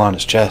poop's still on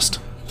his chest.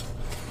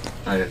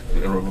 I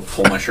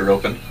pull my shirt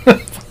open.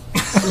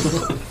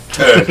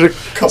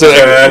 Couple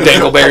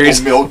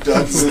dangleberries. milk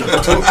duds. Are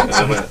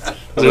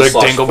there like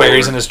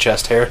dangleberries in his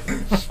chest hair?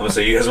 I'm gonna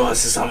say, "You guys want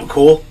to see something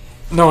cool?"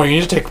 No, you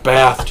need to take a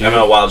bath, dude. I'm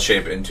gonna wild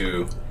shape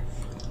into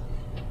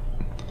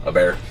a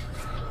bear.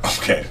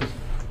 Okay.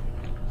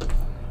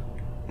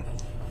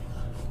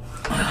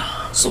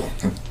 So,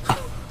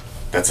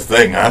 that's a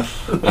thing, huh?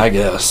 I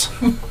guess.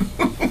 And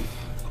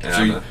So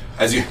I'm you, gonna-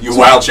 as you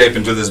wild shape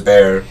into this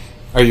bear.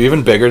 Are you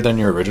even bigger than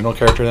your original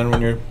character then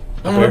when you're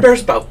a my bear?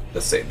 bear's about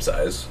the same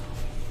size,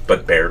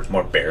 but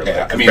more bear.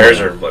 Yeah, Like, I mean,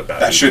 bears are like about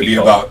that 8 should feet be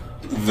tall. about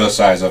the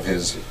size of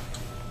his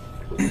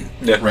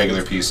Yeah.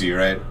 regular PC,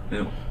 right?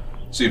 Yeah.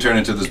 So you turn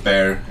into this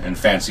bear, and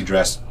fancy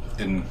dressed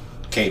in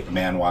cape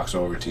man walks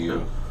over to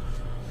you.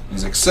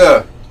 He's like,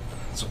 "Sir,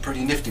 it's a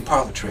pretty nifty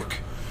parlor trick."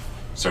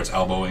 Starts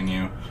elbowing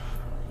you.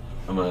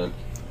 I'm gonna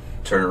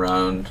turn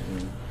around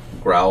and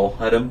growl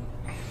at him,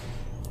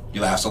 He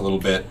laughs a little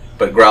bit.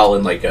 but growl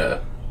in like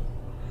a.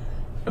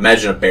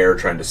 Imagine a bear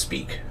trying to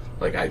speak.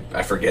 Like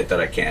I forget that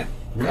I can't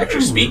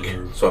actually speak,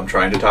 so I'm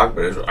trying to talk,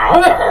 but it's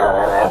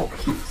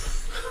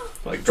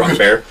like drunk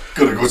bear.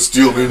 Gonna go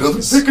steal me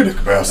another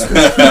picnic basket.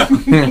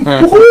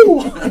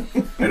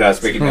 And I was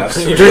speaking now.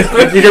 He turns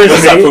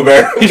What's up, Pooh to me.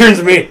 Bear? He turns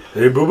to me.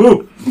 Hey, boo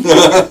boo.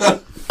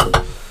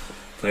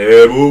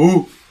 Hey,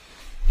 boo.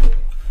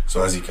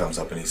 So as he comes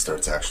up and he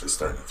starts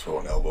to throw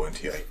an elbow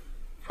into you, I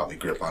probably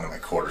grip onto my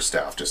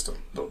quarterstaff just a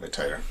little bit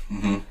tighter.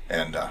 Mm-hmm.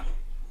 And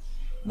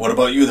what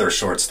about you there,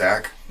 short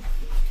stack?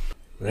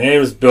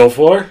 Name's Bill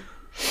Four.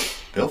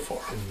 Bill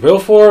for. Bill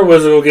Four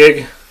was a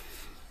gig.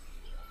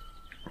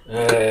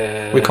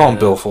 We call him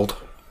Billfold.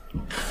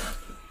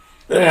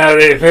 Yeah,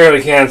 they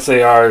apparently can't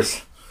say ours.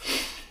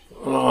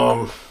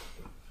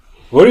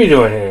 What are you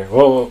doing here?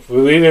 Well,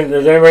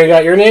 has anybody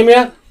got your name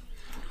yet?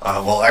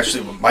 Well,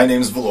 actually, my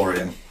name's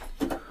Valorian.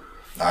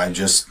 I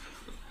just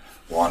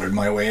wandered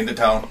my way into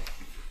town,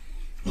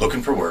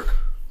 looking for work.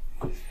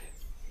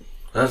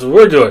 That's what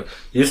we're doing.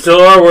 You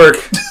still are work.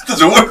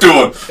 That's what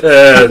we're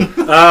doing.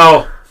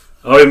 I'll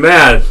be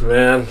mad,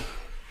 man.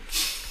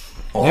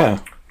 Oh, Yeah.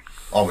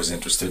 Always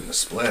interested in a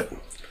split.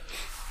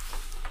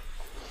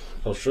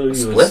 I'll show you a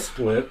split?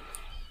 split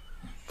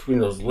between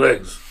those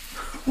legs.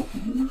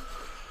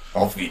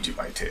 I'll feed you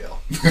my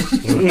tail.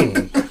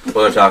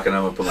 While they're talking,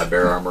 I'm gonna put my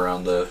bear arm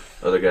around the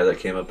other guy that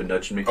came up and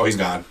nudged me. Oh, he's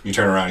gone. You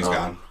turn around, he's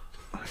gone.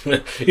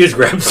 You just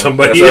grab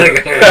somebody.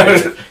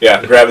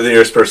 Yeah, grab the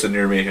nearest person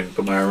near me and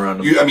put my arm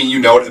around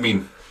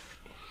him.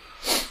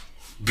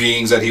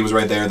 Beings that he was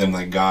right there, then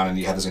like gone, and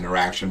you had this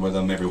interaction with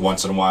him every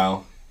once in a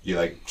while. You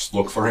like just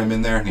look for him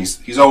in there, and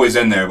he's always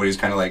in there, but he's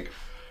kind of like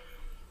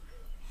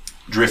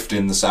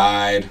drifting the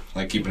side,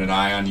 like keeping an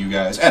eye on you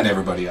guys and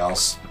everybody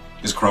else.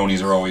 His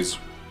cronies are always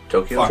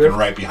Tokyo fucking Drift?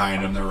 right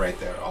behind him. They're right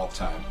there all the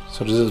time.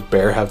 So does this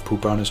bear have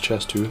poop on his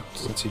chest too,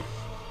 since he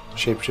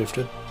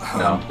shapeshifted?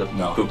 No, the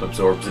No. poop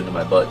absorbs into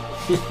my butt.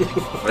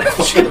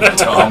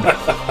 Tom.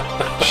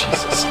 Jesus.